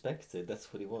be respected.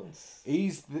 That's what he wants.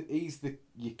 He's the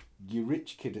you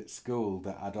rich kid at school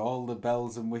that had all the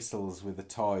bells and whistles with the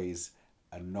toys,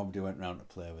 and nobody went round to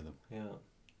play with them. Yeah.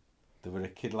 There were a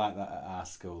kid like that at our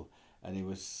school, and he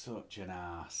was such an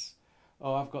ass.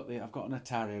 Oh, I've got an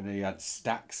Atari, and he had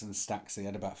stacks and stacks. He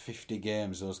had about 50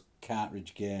 games, those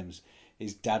cartridge games.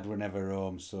 His dad were never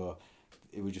home, so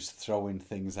he was just throwing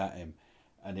things at him,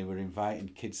 and they were inviting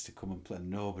kids to come and play.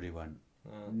 Nobody went.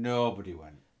 Nobody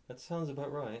went. That sounds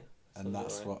about right. And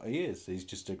that's what he is. He's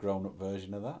just a grown-up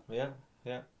version of that.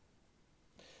 Yeah.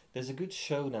 There's a good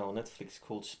show now on Netflix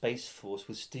called Space Force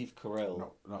with Steve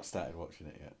Carell. Not started watching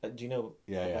it yet. Do you know?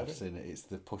 Yeah, about I've it? seen it. It's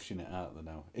the pushing it out there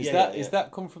now. Is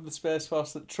that come from the Space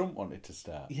Force that Trump wanted to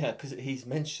start? Yeah, because he's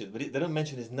mentioned, but they don't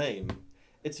mention his name.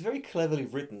 It's very cleverly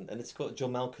written, and it's got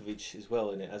John Malkovich as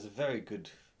well in it as a very good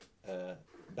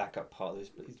backup part.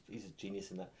 He's a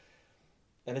genius in that,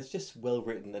 and it's just well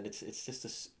written, and it's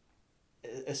just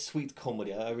a sweet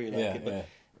comedy. I really like it, but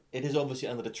it is obviously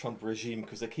under the Trump regime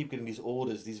because they keep getting these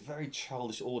orders, these very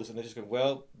childish orders, and they're just going,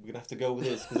 well, we're going to have to go with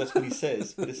this because that's what he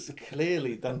says. But it's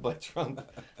clearly done by Trump.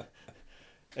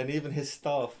 And even his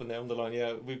staff, when they're on the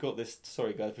line, we've got this,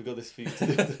 sorry guys, we've got this for you to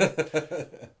do.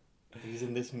 He's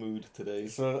in this mood today.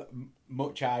 So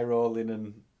much eye rolling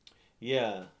and...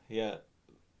 Yeah.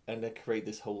 And they create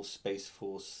this whole Space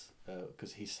Force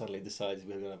because he suddenly decides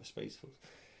we're going to have a Space Force.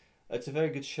 It's a very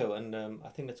good show, and I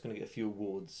think that's going to get a few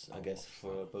awards, I guess,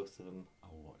 for both of them.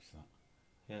 I'll watch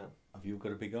that. Yeah. Have you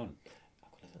got a big on?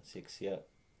 I've got it at 6, yeah.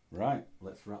 Right,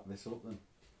 let's wrap this up then.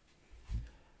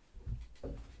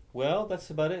 Well, that's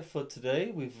about it for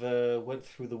today. We've went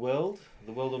through the world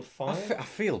on fire. I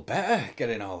feel better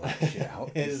getting all that shit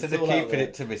out It's instead of all out keeping there.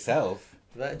 it to myself.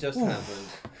 That just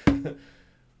happened.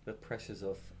 The pressure's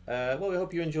off. Well, we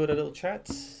hope you enjoyed our little chat.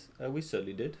 We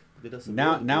certainly did. Did us a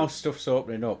Now good. stuff's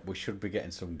opening up. We should be getting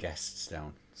some guests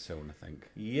down soon, I think.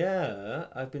 Yeah,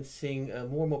 I've been seeing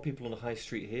more and more people on the high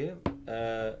street here.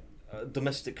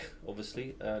 Domestic,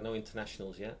 obviously. No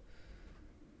internationals yet.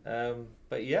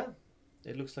 But yeah,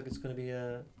 it looks like it's going to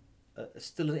be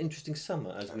still an interesting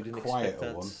summer, as we didn't expect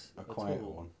that. A quieter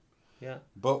all. one. Yeah.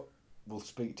 But we'll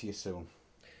speak to you soon.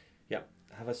 Yeah.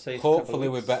 Have a safe Hopefully couple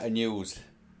of with weeks. better news.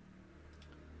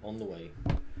 On the way.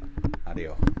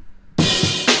 Adios.